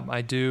 Yeah,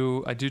 I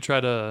do try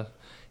to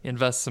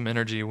invest some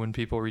energy when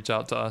people reach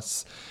out to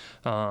us.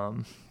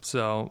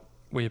 So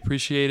We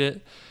appreciate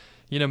it.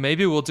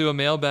 Maybe we'll do a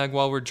mailbag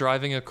while we're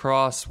driving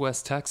across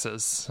West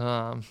Texas.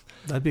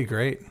 That'd be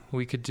great.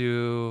 We could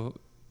do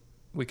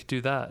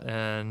that.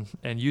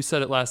 And you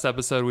said it last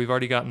episode. We've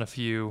already gotten a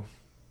few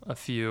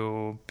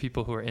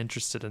people who are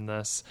interested in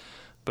this.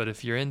 But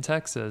if you're in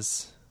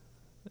Texas,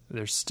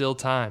 there's still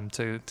time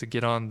to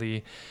get on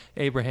the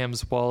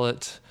Abraham's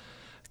Wallet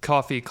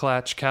Coffee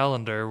Klatch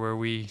calendar, where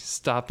we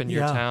stop in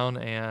your town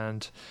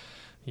and,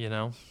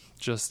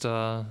 just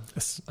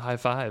high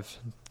five,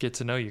 get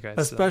to know you guys.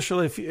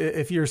 Especially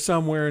if you're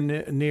somewhere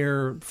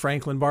near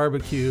Franklin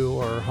Barbecue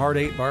or Heart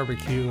 8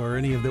 Barbecue or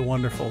any of the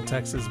wonderful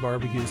Texas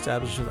barbecue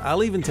establishments.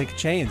 I'll even take a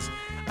chains.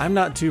 I'm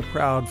not too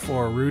proud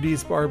for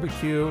Rudy's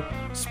Barbecue,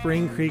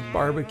 Spring Creek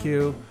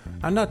Barbecue.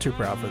 I'm not too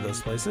proud for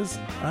those places.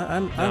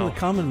 I'm the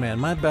common man.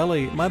 My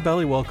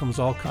belly welcomes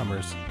all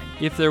comers.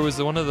 If there was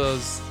one of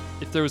those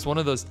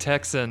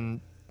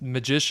Texan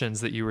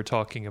magicians that you were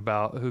talking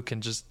about who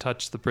can just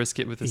touch the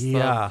brisket with his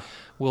thumb,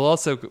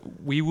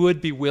 we would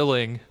be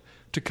willing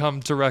to come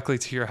directly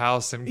to your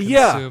house and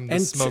consume the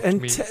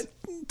smoked meats.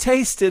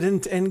 Taste it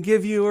and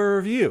give you a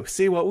review.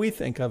 See what we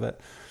think of it.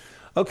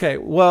 Okay,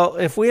 well,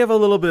 if we have a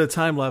little bit of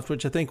time left,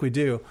 which I think we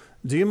do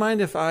you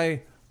mind if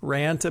I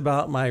rant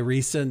about my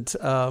recent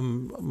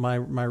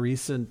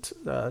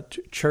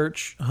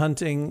church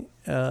hunting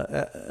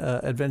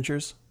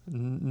adventures?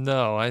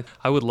 No,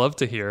 I would love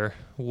to hear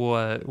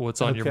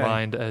what's on your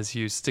mind as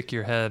you stick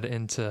your head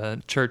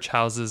into church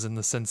houses in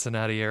the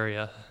Cincinnati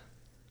area.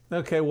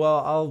 Okay, well,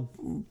 I'll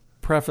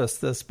preface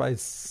this by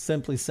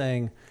simply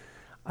saying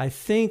I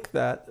think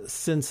that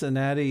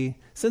Cincinnati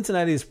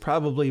is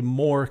probably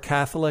more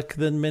Catholic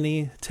than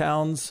many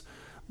towns,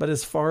 but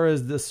as far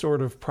as this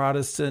sort of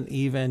Protestant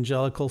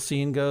evangelical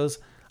scene goes,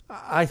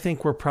 I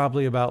think we're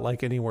probably about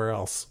like anywhere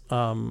else.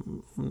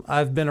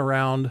 I've been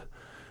around,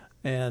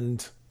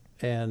 and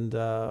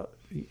it's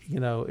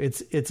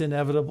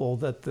inevitable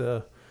that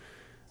the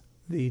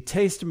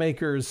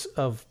tastemakers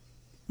of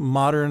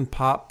modern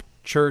pop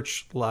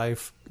church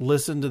life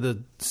listen to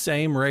the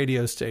same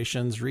radio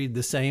stations, read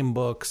the same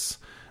books,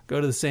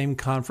 go to the same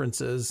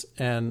conferences,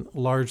 and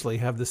largely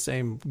have the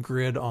same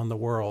grid on the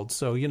world.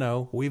 So,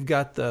 we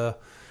got a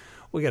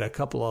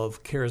couple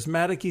of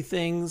charismatic-y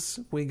things.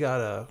 We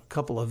got a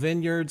couple of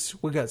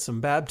vineyards. We got some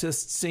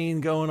Baptist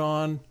scene going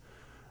on.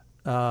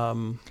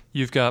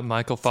 You've got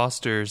Michael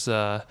Foster's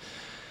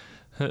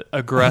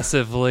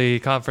aggressively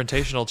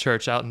confrontational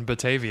church out in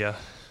Batavia.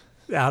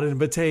 Out in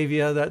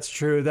Batavia, that's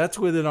true. That's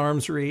within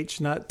arm's reach.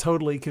 Not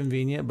totally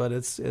convenient, but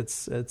it's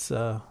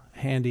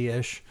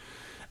handy-ish.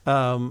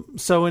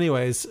 So,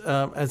 anyways,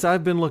 as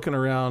I've been looking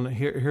around,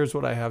 here's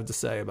what I have to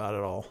say about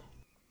it all.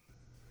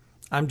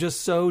 I'm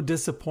just so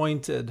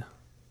disappointed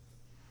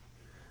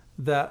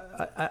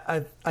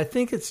that I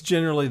think it's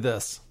generally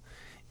this: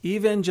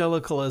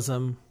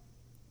 evangelicalism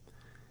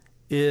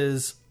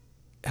has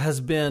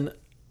been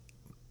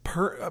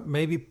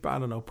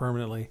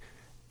permanently,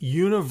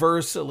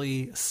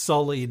 universally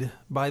sullied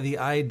by the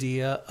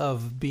idea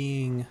of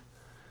being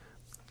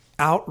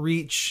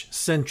outreach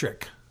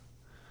centric.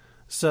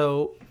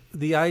 So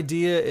the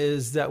idea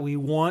is that we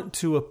want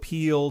to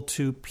appeal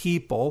to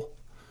people,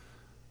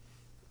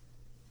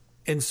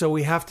 and so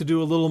we have to do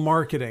a little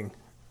marketing,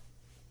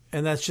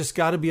 and that's just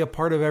got to be a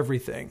part of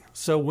everything.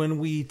 So when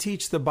we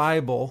teach the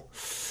Bible,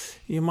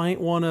 you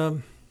might want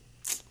to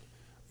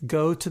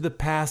go to the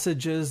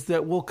passages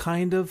that will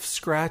kind of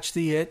scratch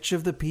the itch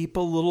of the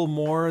people a little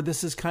more.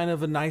 This is kind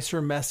of a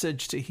nicer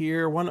message to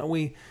hear. Why don't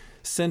we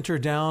center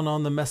down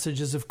on the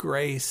messages of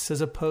grace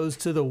as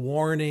opposed to the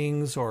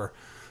warnings or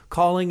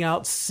calling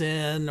out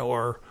sin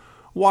or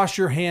wash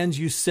your hands,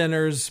 you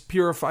sinners,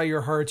 purify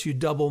your hearts, you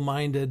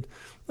double-minded.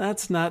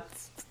 That's not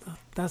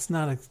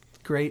a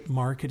great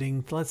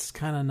marketing. Let's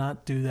kind of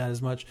not do that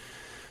as much.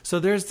 So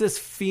there's this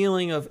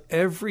feeling of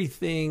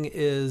everything,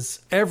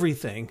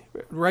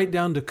 right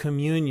down to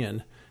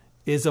communion,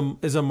 is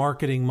a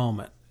marketing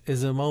moment,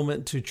 is a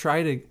moment to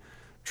try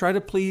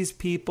to please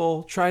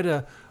people, try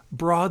to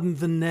broaden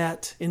the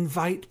net,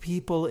 invite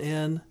people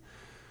in.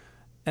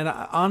 And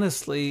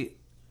honestly,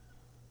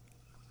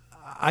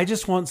 I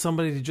just want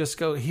somebody to just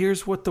go,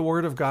 here's what the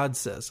Word of God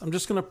says. I'm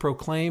just going to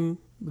proclaim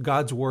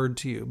God's Word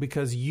to you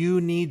because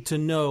you need to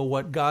know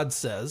what God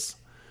says.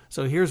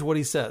 So here's what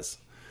He says.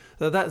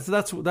 So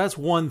that's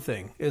one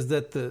thing, is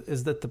that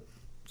the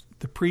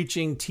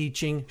preaching,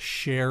 teaching,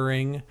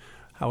 sharing,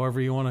 however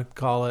you want to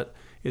call it,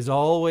 is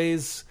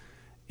always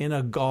in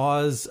a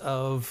gauze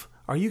of,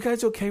 are you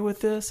guys okay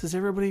with this?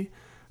 Are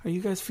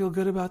you guys feel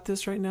good about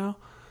this right now?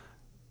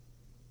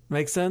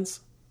 Make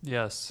sense?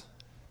 Yes.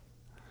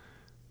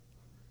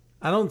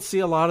 I don't see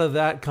a lot of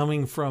that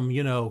coming from,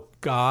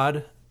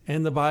 God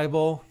in the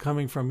Bible,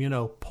 coming from,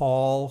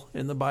 Paul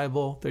in the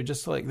Bible. They're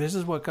just like, this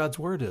is what God's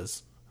Word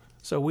is.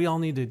 So we all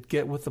need to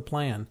get with the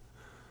plan.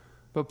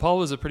 But Paul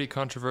was a pretty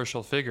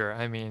controversial figure.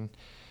 I mean,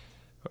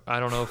 I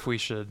don't know if we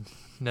should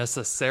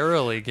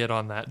necessarily get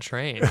on that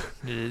train.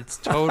 It's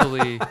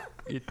totally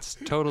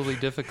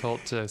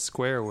difficult to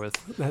square with.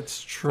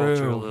 That's true.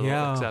 Culturally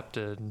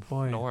accepted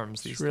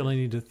norms. We really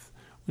need to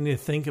We need to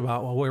think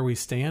about where we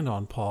stand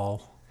on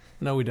Paul.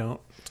 No, we don't.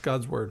 It's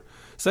God's word.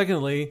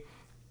 Secondly,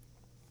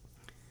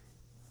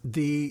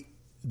 the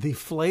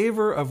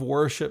flavor of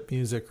worship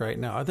music right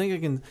now. I think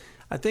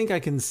I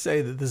can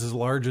say that this is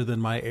larger than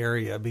my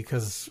area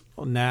because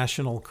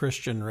national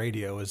Christian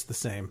radio is the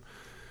same.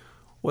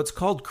 What's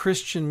called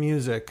Christian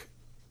music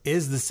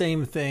is the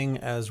same thing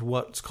as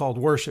what's called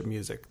worship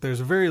music. There's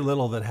very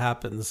little that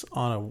happens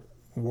on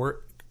a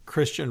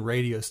Christian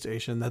radio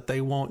station that they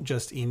won't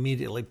just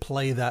immediately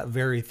play that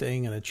very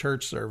thing in a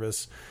church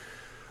service.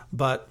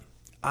 But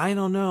I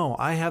don't know.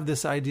 I have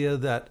this idea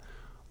that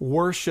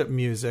worship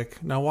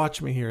music, now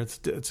watch me here,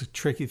 it's a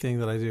tricky thing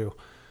that I do.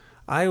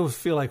 I always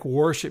feel like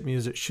worship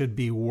music should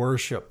be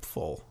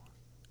worshipful.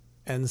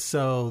 And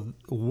so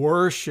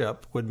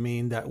worship would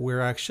mean that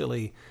we're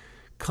actually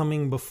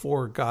coming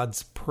before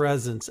God's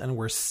presence and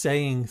we're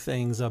saying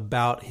things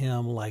about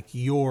him like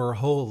you're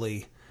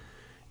holy,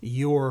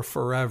 you're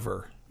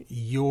forever,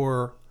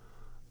 you're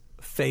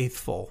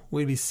faithful.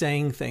 We'd be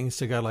saying things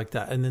to God like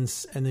that and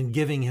then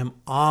giving him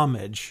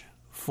homage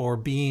for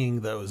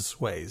being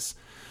those ways.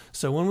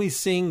 So when we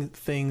sing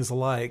things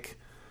like,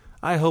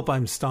 I hope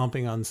I'm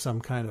stomping on some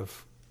kind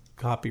of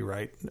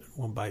copyright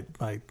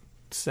by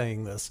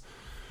saying this.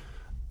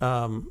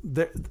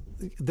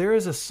 There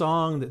is a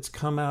song that's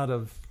come out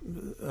of,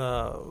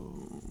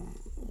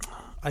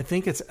 I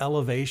think it's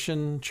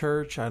Elevation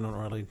Church.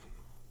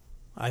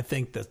 I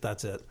think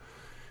that's it.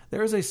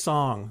 There's a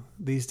song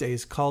these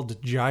days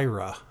called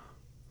Jireh.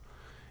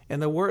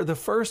 And the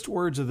first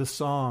words of the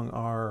song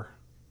are,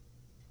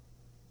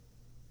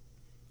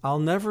 I'll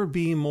never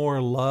be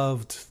more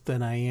loved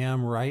than I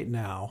am right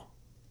now.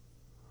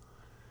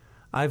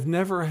 I've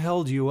never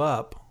held you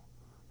up,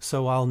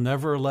 so I'll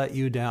never let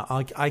you down.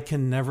 I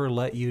can never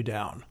let you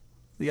down.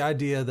 The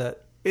idea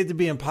that it'd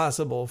be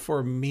impossible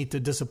for me to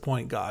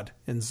disappoint God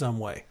in some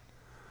way.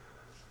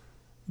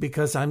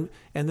 And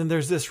then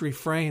there's this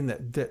refrain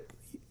that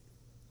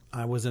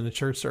I was in a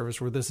church service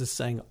where this is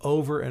saying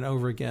over and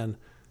over again,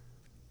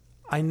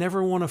 I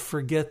never want to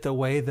forget the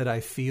way that I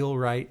feel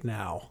right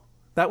now.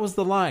 That was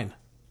the line.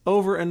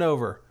 Over and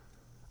over.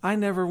 I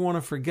never want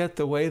to forget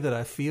the way that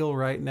I feel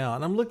right now.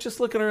 And I'm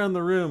just looking around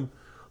the room,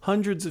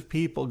 hundreds of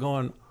people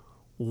going,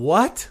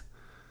 what?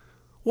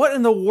 What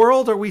in the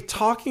world are we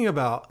talking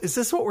about? Is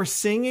this what we're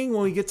singing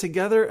when we get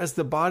together as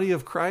the body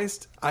of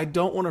Christ? I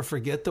don't want to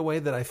forget the way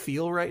that I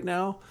feel right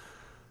now.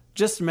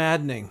 Just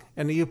maddening.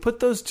 And you put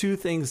those two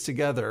things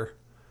together,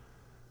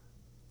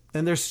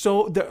 and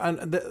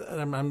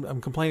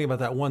I'm complaining about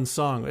that one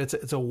song.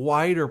 It's a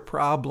wider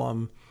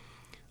problem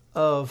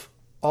of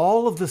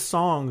all of the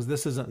songs.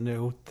 This isn't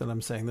new that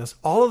I'm saying this.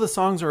 All of the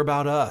songs are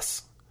about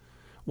us.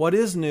 What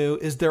is new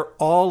is they're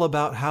all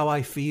about how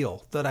I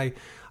feel.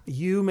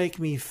 You make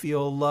me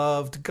feel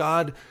loved.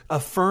 God,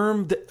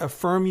 affirm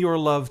your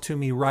love to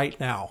me right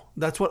now.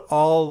 That's what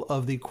all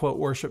of the quote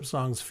worship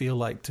songs feel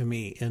like to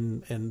me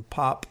in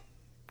pop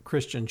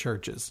Christian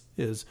churches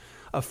is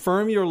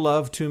affirm your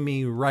love to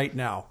me right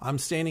now. I'm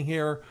standing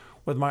here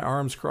with my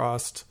arms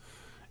crossed,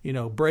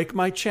 break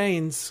my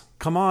chains.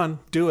 Come on,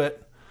 do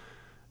it.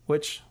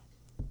 Which,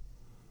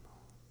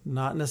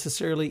 not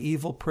necessarily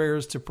evil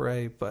prayers to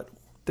pray, but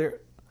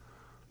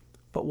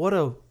what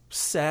a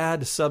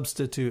sad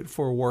substitute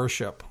for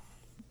worship.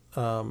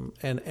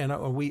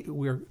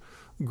 We're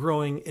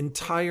growing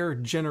entire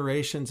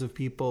generations of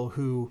people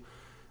who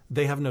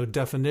they have no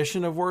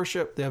definition of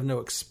worship, they have no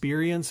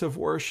experience of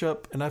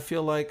worship, and I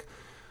feel like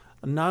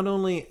not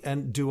only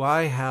do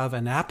I have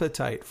an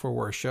appetite for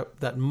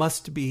worship that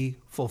must be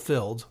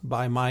fulfilled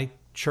by my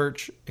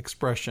church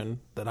expression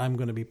that I'm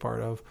going to be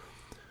part of,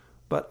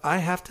 but I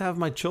have to have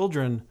my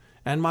children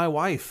and my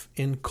wife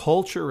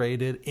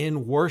enculturated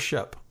in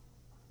worship,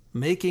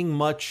 making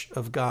much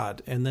of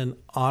God and then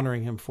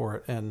honoring him for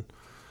it. And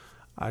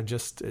it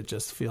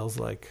just feels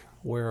like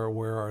where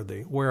are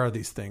they? Where are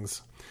these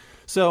things?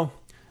 So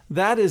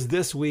that is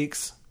this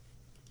week's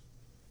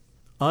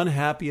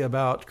Unhappy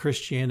About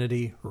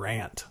Christianity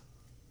rant.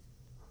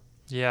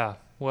 Yeah,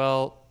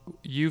 well,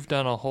 you've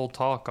done a whole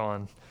talk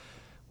on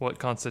what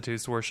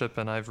constitutes worship,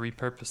 and I've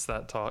repurposed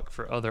that talk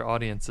for other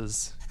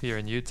audiences here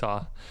in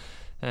Utah.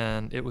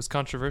 And it was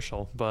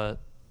controversial, but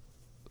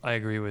I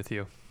agree with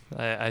you.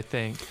 I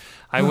think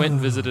I went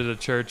and visited a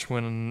church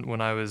when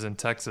I was in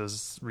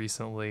Texas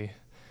recently,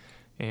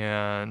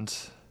 and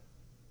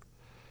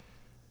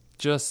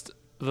just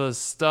the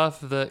stuff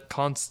that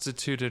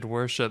constituted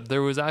worship,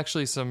 there was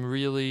actually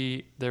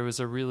there was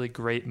a really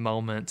great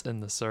moment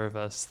in the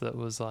service that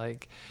was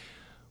like,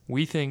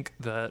 we think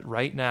that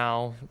right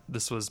now,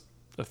 this was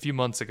a few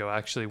months ago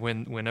actually,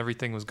 when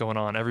everything was going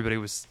on, everybody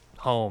was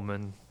home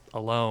and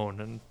alone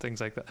and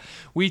things like that.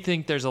 We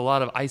think there's a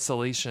lot of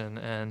isolation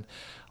and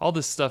all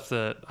this stuff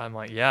that I'm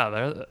like,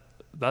 yeah,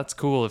 that's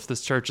cool if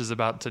this church is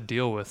about to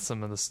deal with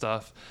some of the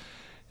stuff.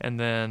 And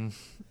then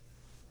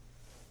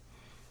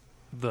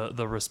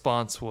the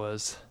response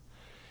was,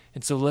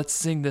 and so let's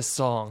sing this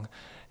song.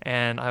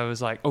 And I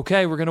was like,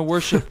 okay, we're going to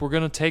worship. We're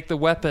going to take the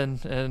weapon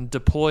and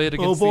deploy it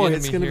against the enemy. Oh boy,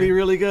 it's going to be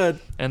really good.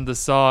 And the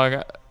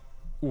song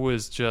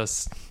was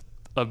just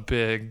a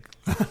big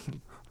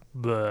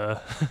a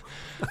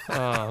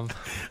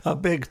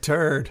big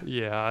turd.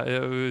 Yeah,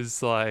 it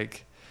was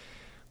like,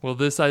 well,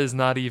 this is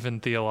not even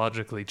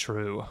theologically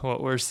true,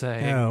 what we're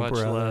saying, much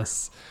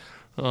less.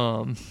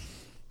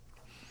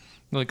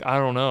 Like, I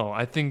don't know.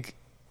 I think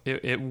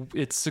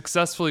it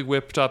successfully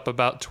whipped up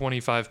about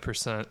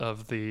 25%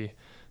 of the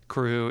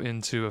crew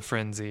into a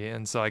frenzy,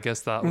 and so I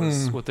guess that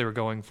was what they were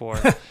going for.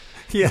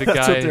 Yeah,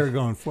 that's what they were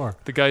going for.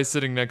 The guy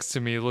sitting next to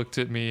me looked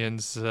at me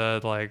and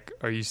said, like,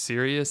 "Are you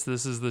serious?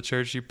 This is the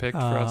church you picked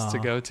for us to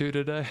go to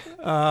today?"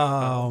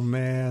 Oh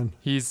man,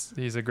 he's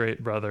a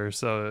great brother,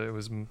 so it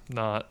was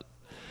not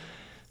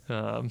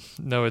no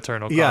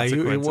eternal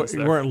consequences.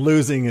 You weren't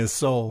losing his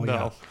soul.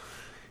 No.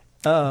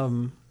 Yeah.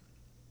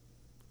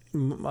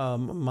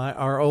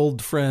 Our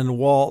old friend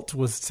Walt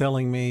was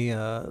telling me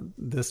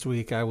this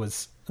week. I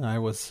was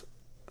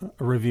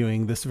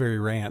reviewing this very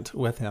rant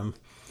with him,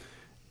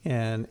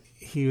 and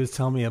he was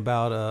telling me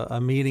about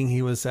a meeting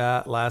he was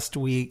at last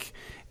week,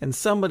 and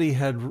somebody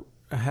had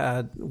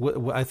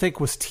I think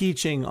was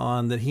teaching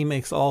on that he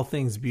makes all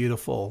things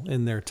beautiful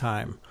in their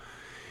time,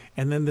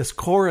 and then this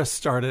chorus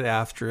started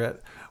after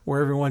it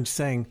where everyone's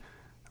saying,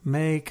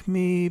 "Make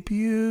me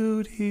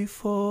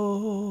beautiful."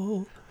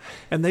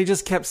 And they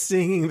just kept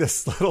singing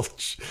this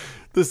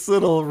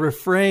little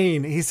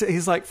refrain.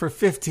 He's like, for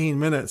 15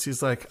 minutes,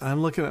 he's like,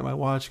 I'm looking at my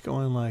watch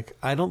going like,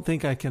 I don't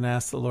think I can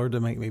ask the Lord to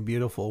make me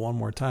beautiful one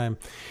more time.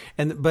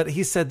 But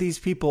he said these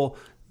people,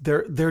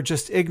 they're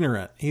just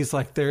ignorant. He's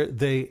like,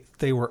 they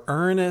were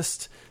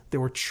earnest. They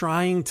were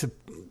trying to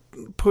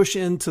push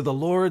into the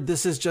Lord.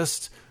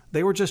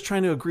 They were just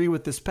trying to agree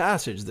with this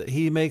passage that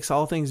he makes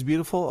all things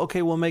beautiful.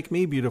 Okay, well, make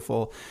me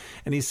beautiful.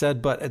 And he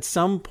said, but at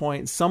some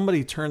point,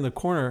 somebody turned the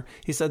corner.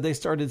 He said they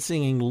started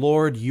singing,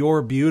 Lord,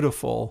 you're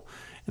beautiful.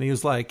 And he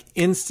was like,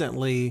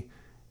 instantly,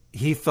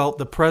 he felt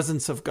the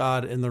presence of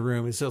God in the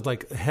room. He said,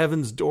 like,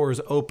 heaven's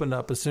doors opened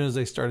up as soon as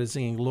they started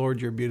singing,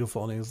 Lord, you're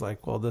beautiful. And he was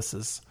like, well,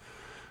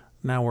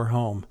 now we're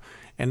home.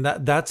 And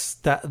that's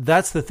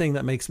the thing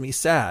that makes me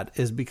sad,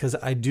 is because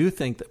I do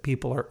think that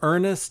people are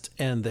earnest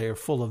and they're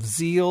full of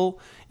zeal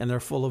and they're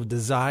full of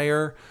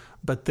desire.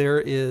 But there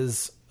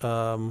is, I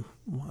don't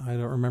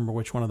remember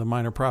which one of the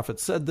minor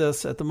prophets said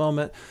this at the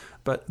moment,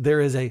 but there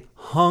is a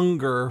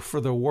hunger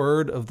for the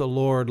word of the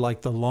Lord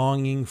like the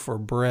longing for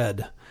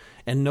bread.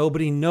 And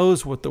nobody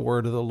knows what the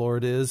word of the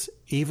Lord is,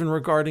 even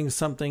regarding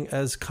something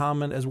as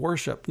common as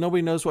worship.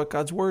 Nobody knows what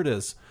God's word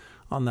is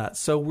on that.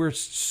 So we're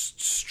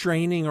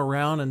straining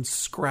around and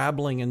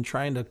scrabbling and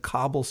trying to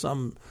cobble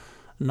some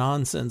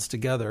nonsense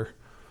together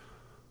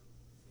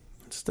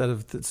instead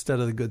of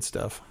the good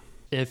stuff.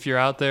 If you're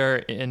out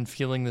there and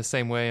feeling the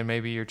same way and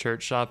maybe you're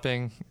church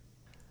shopping,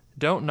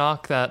 don't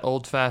knock that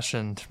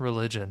old-fashioned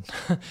religion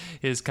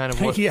is kind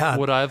of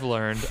what I've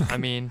learned. I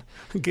mean,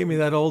 give me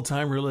that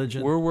old-time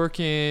religion. We're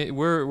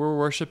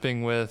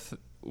worshiping with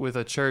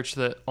a church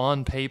that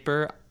on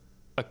paper,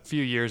 a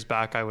few years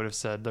back, I would have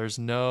said, there's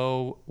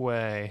no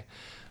way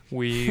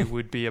we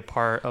would be a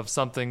part of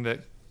something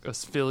that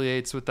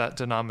affiliates with that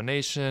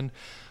denomination,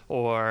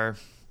 or,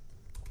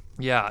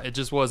 it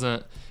just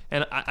wasn't.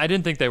 And I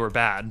didn't think they were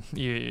bad.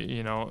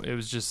 You know, it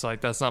was just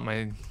like, that's not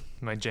my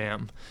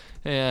jam.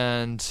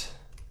 And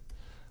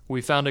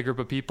we found a group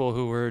of people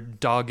who were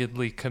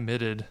doggedly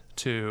committed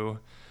to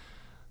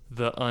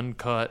the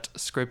uncut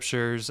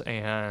scriptures,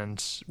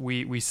 and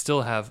we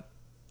still have,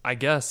 I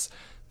guess,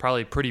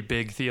 probably pretty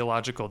big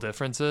theological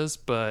differences,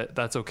 but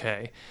that's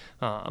okay,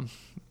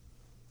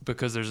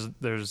 because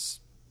there's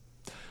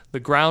the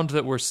ground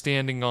that we're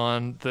standing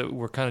on, that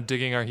we're kind of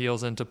digging our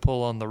heels in to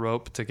pull on the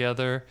rope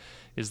together,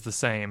 is the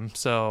same.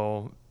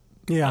 So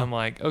I'm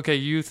like, okay,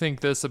 you think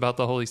this about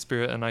the Holy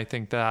Spirit and I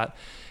think that,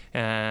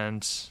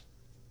 and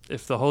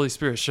if the Holy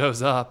Spirit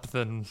shows up,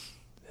 then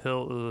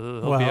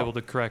he'll be able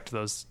to correct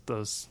those.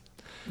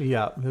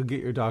 Yeah, he'll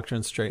get your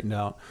doctrine straightened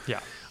out. Yeah.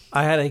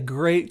 I had a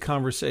great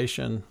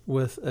conversation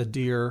with a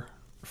dear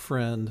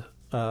friend.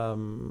 It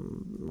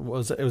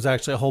was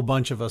actually a whole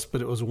bunch of us,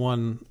 but it was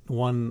one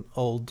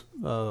old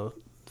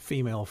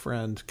female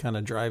friend kind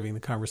of driving the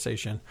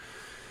conversation.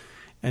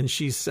 And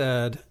she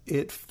said,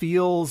 it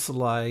feels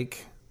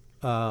like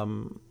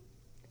kind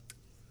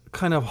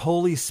of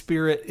Holy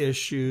Spirit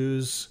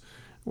issues,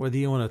 whether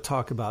you want to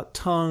talk about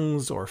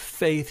tongues or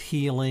faith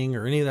healing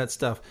or any of that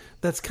stuff,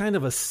 that's kind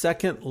of a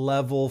second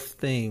level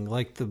thing.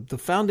 Like the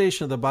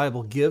foundation of the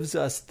Bible gives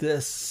us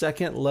this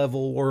second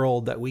level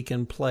world that we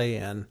can play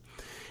in.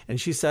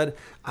 And she said,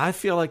 I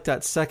feel like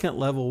that second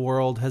level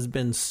world has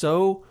been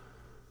so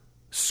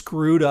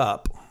screwed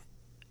up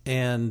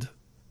and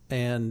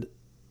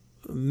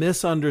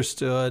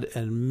misunderstood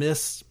and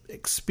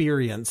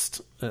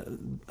misexperienced,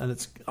 and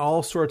it's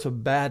all sorts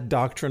of bad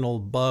doctrinal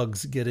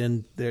bugs get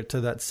in there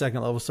to that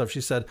second level stuff. She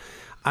said,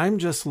 I'm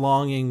just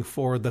longing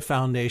for the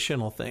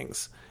foundational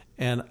things,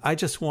 and I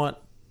just want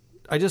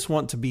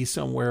to be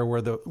somewhere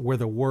where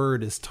the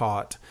word is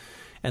taught.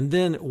 And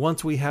then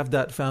once we have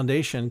that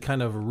foundation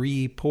kind of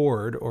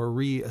re-poured or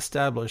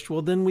re-established,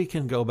 well, then we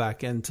can go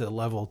back into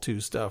level 2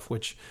 stuff,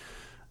 which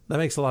That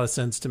makes a lot of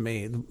sense to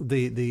me.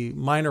 The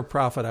minor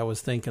prophet I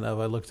was thinking of,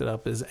 I looked it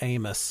up, is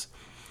Amos.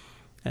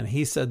 And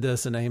he said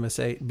this in Amos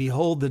 8,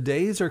 "Behold, the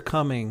days are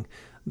coming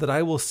that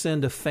I will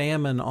send a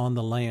famine on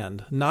the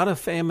land, not a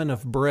famine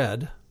of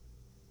bread,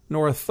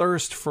 nor a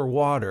thirst for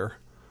water,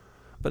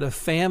 but a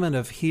famine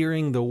of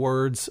hearing the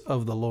words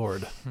of the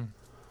Lord."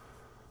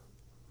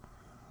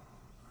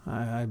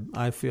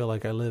 I feel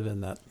like I live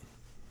in that.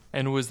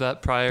 And was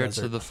that prior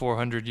to the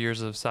 400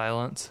 years of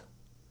silence?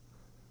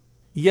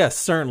 Yes,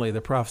 certainly. The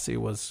prophecy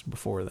was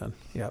before then.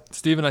 Yep.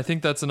 Stephen, I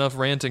think that's enough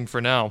ranting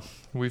for now.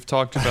 We've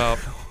talked about...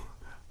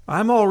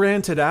 I'm all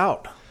ranted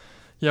out.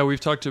 Yeah, we've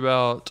talked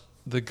about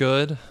the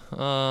good.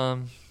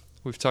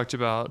 We've talked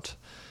about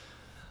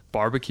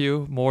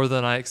barbecue more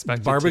than I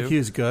expected.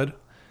 Barbecue's good.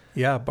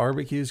 Yeah,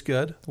 barbecue's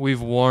good.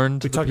 We've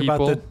warned the people. We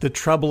talked about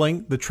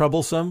the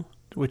troublesome,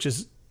 which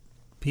is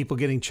people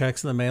getting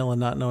checks in the mail and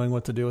not knowing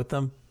what to do with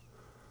them.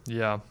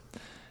 Yeah.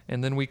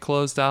 And then we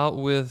closed out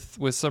with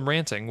some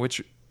ranting,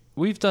 which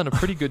we've done a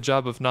pretty good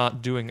job of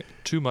not doing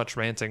too much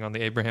ranting on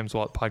the Abraham's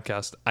Wallet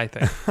podcast, I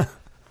think.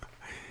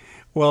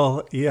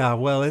 Well, yeah,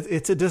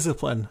 it's a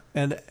discipline.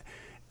 And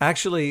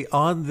actually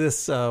on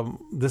this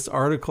this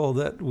article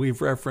that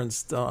we've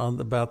referenced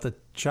about the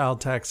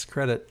child tax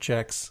credit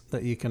checks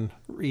that you can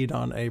read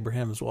on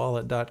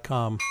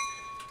abrahamswallet.com,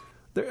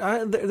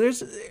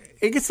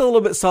 it gets a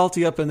little bit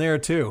salty up in there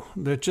too.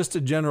 There's just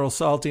a general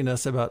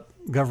saltiness about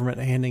government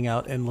handing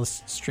out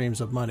endless streams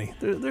of money.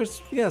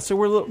 So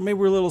we're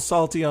a little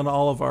salty on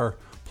all of our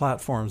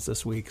platforms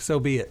this week.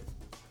 So be it.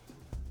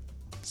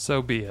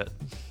 So be it.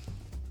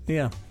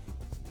 Yeah.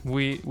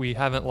 We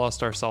haven't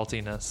lost our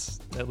saltiness.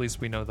 At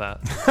least we know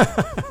that.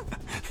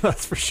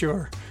 That's for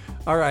sure.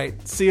 All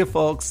right. See you,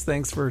 folks.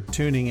 Thanks for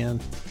tuning in.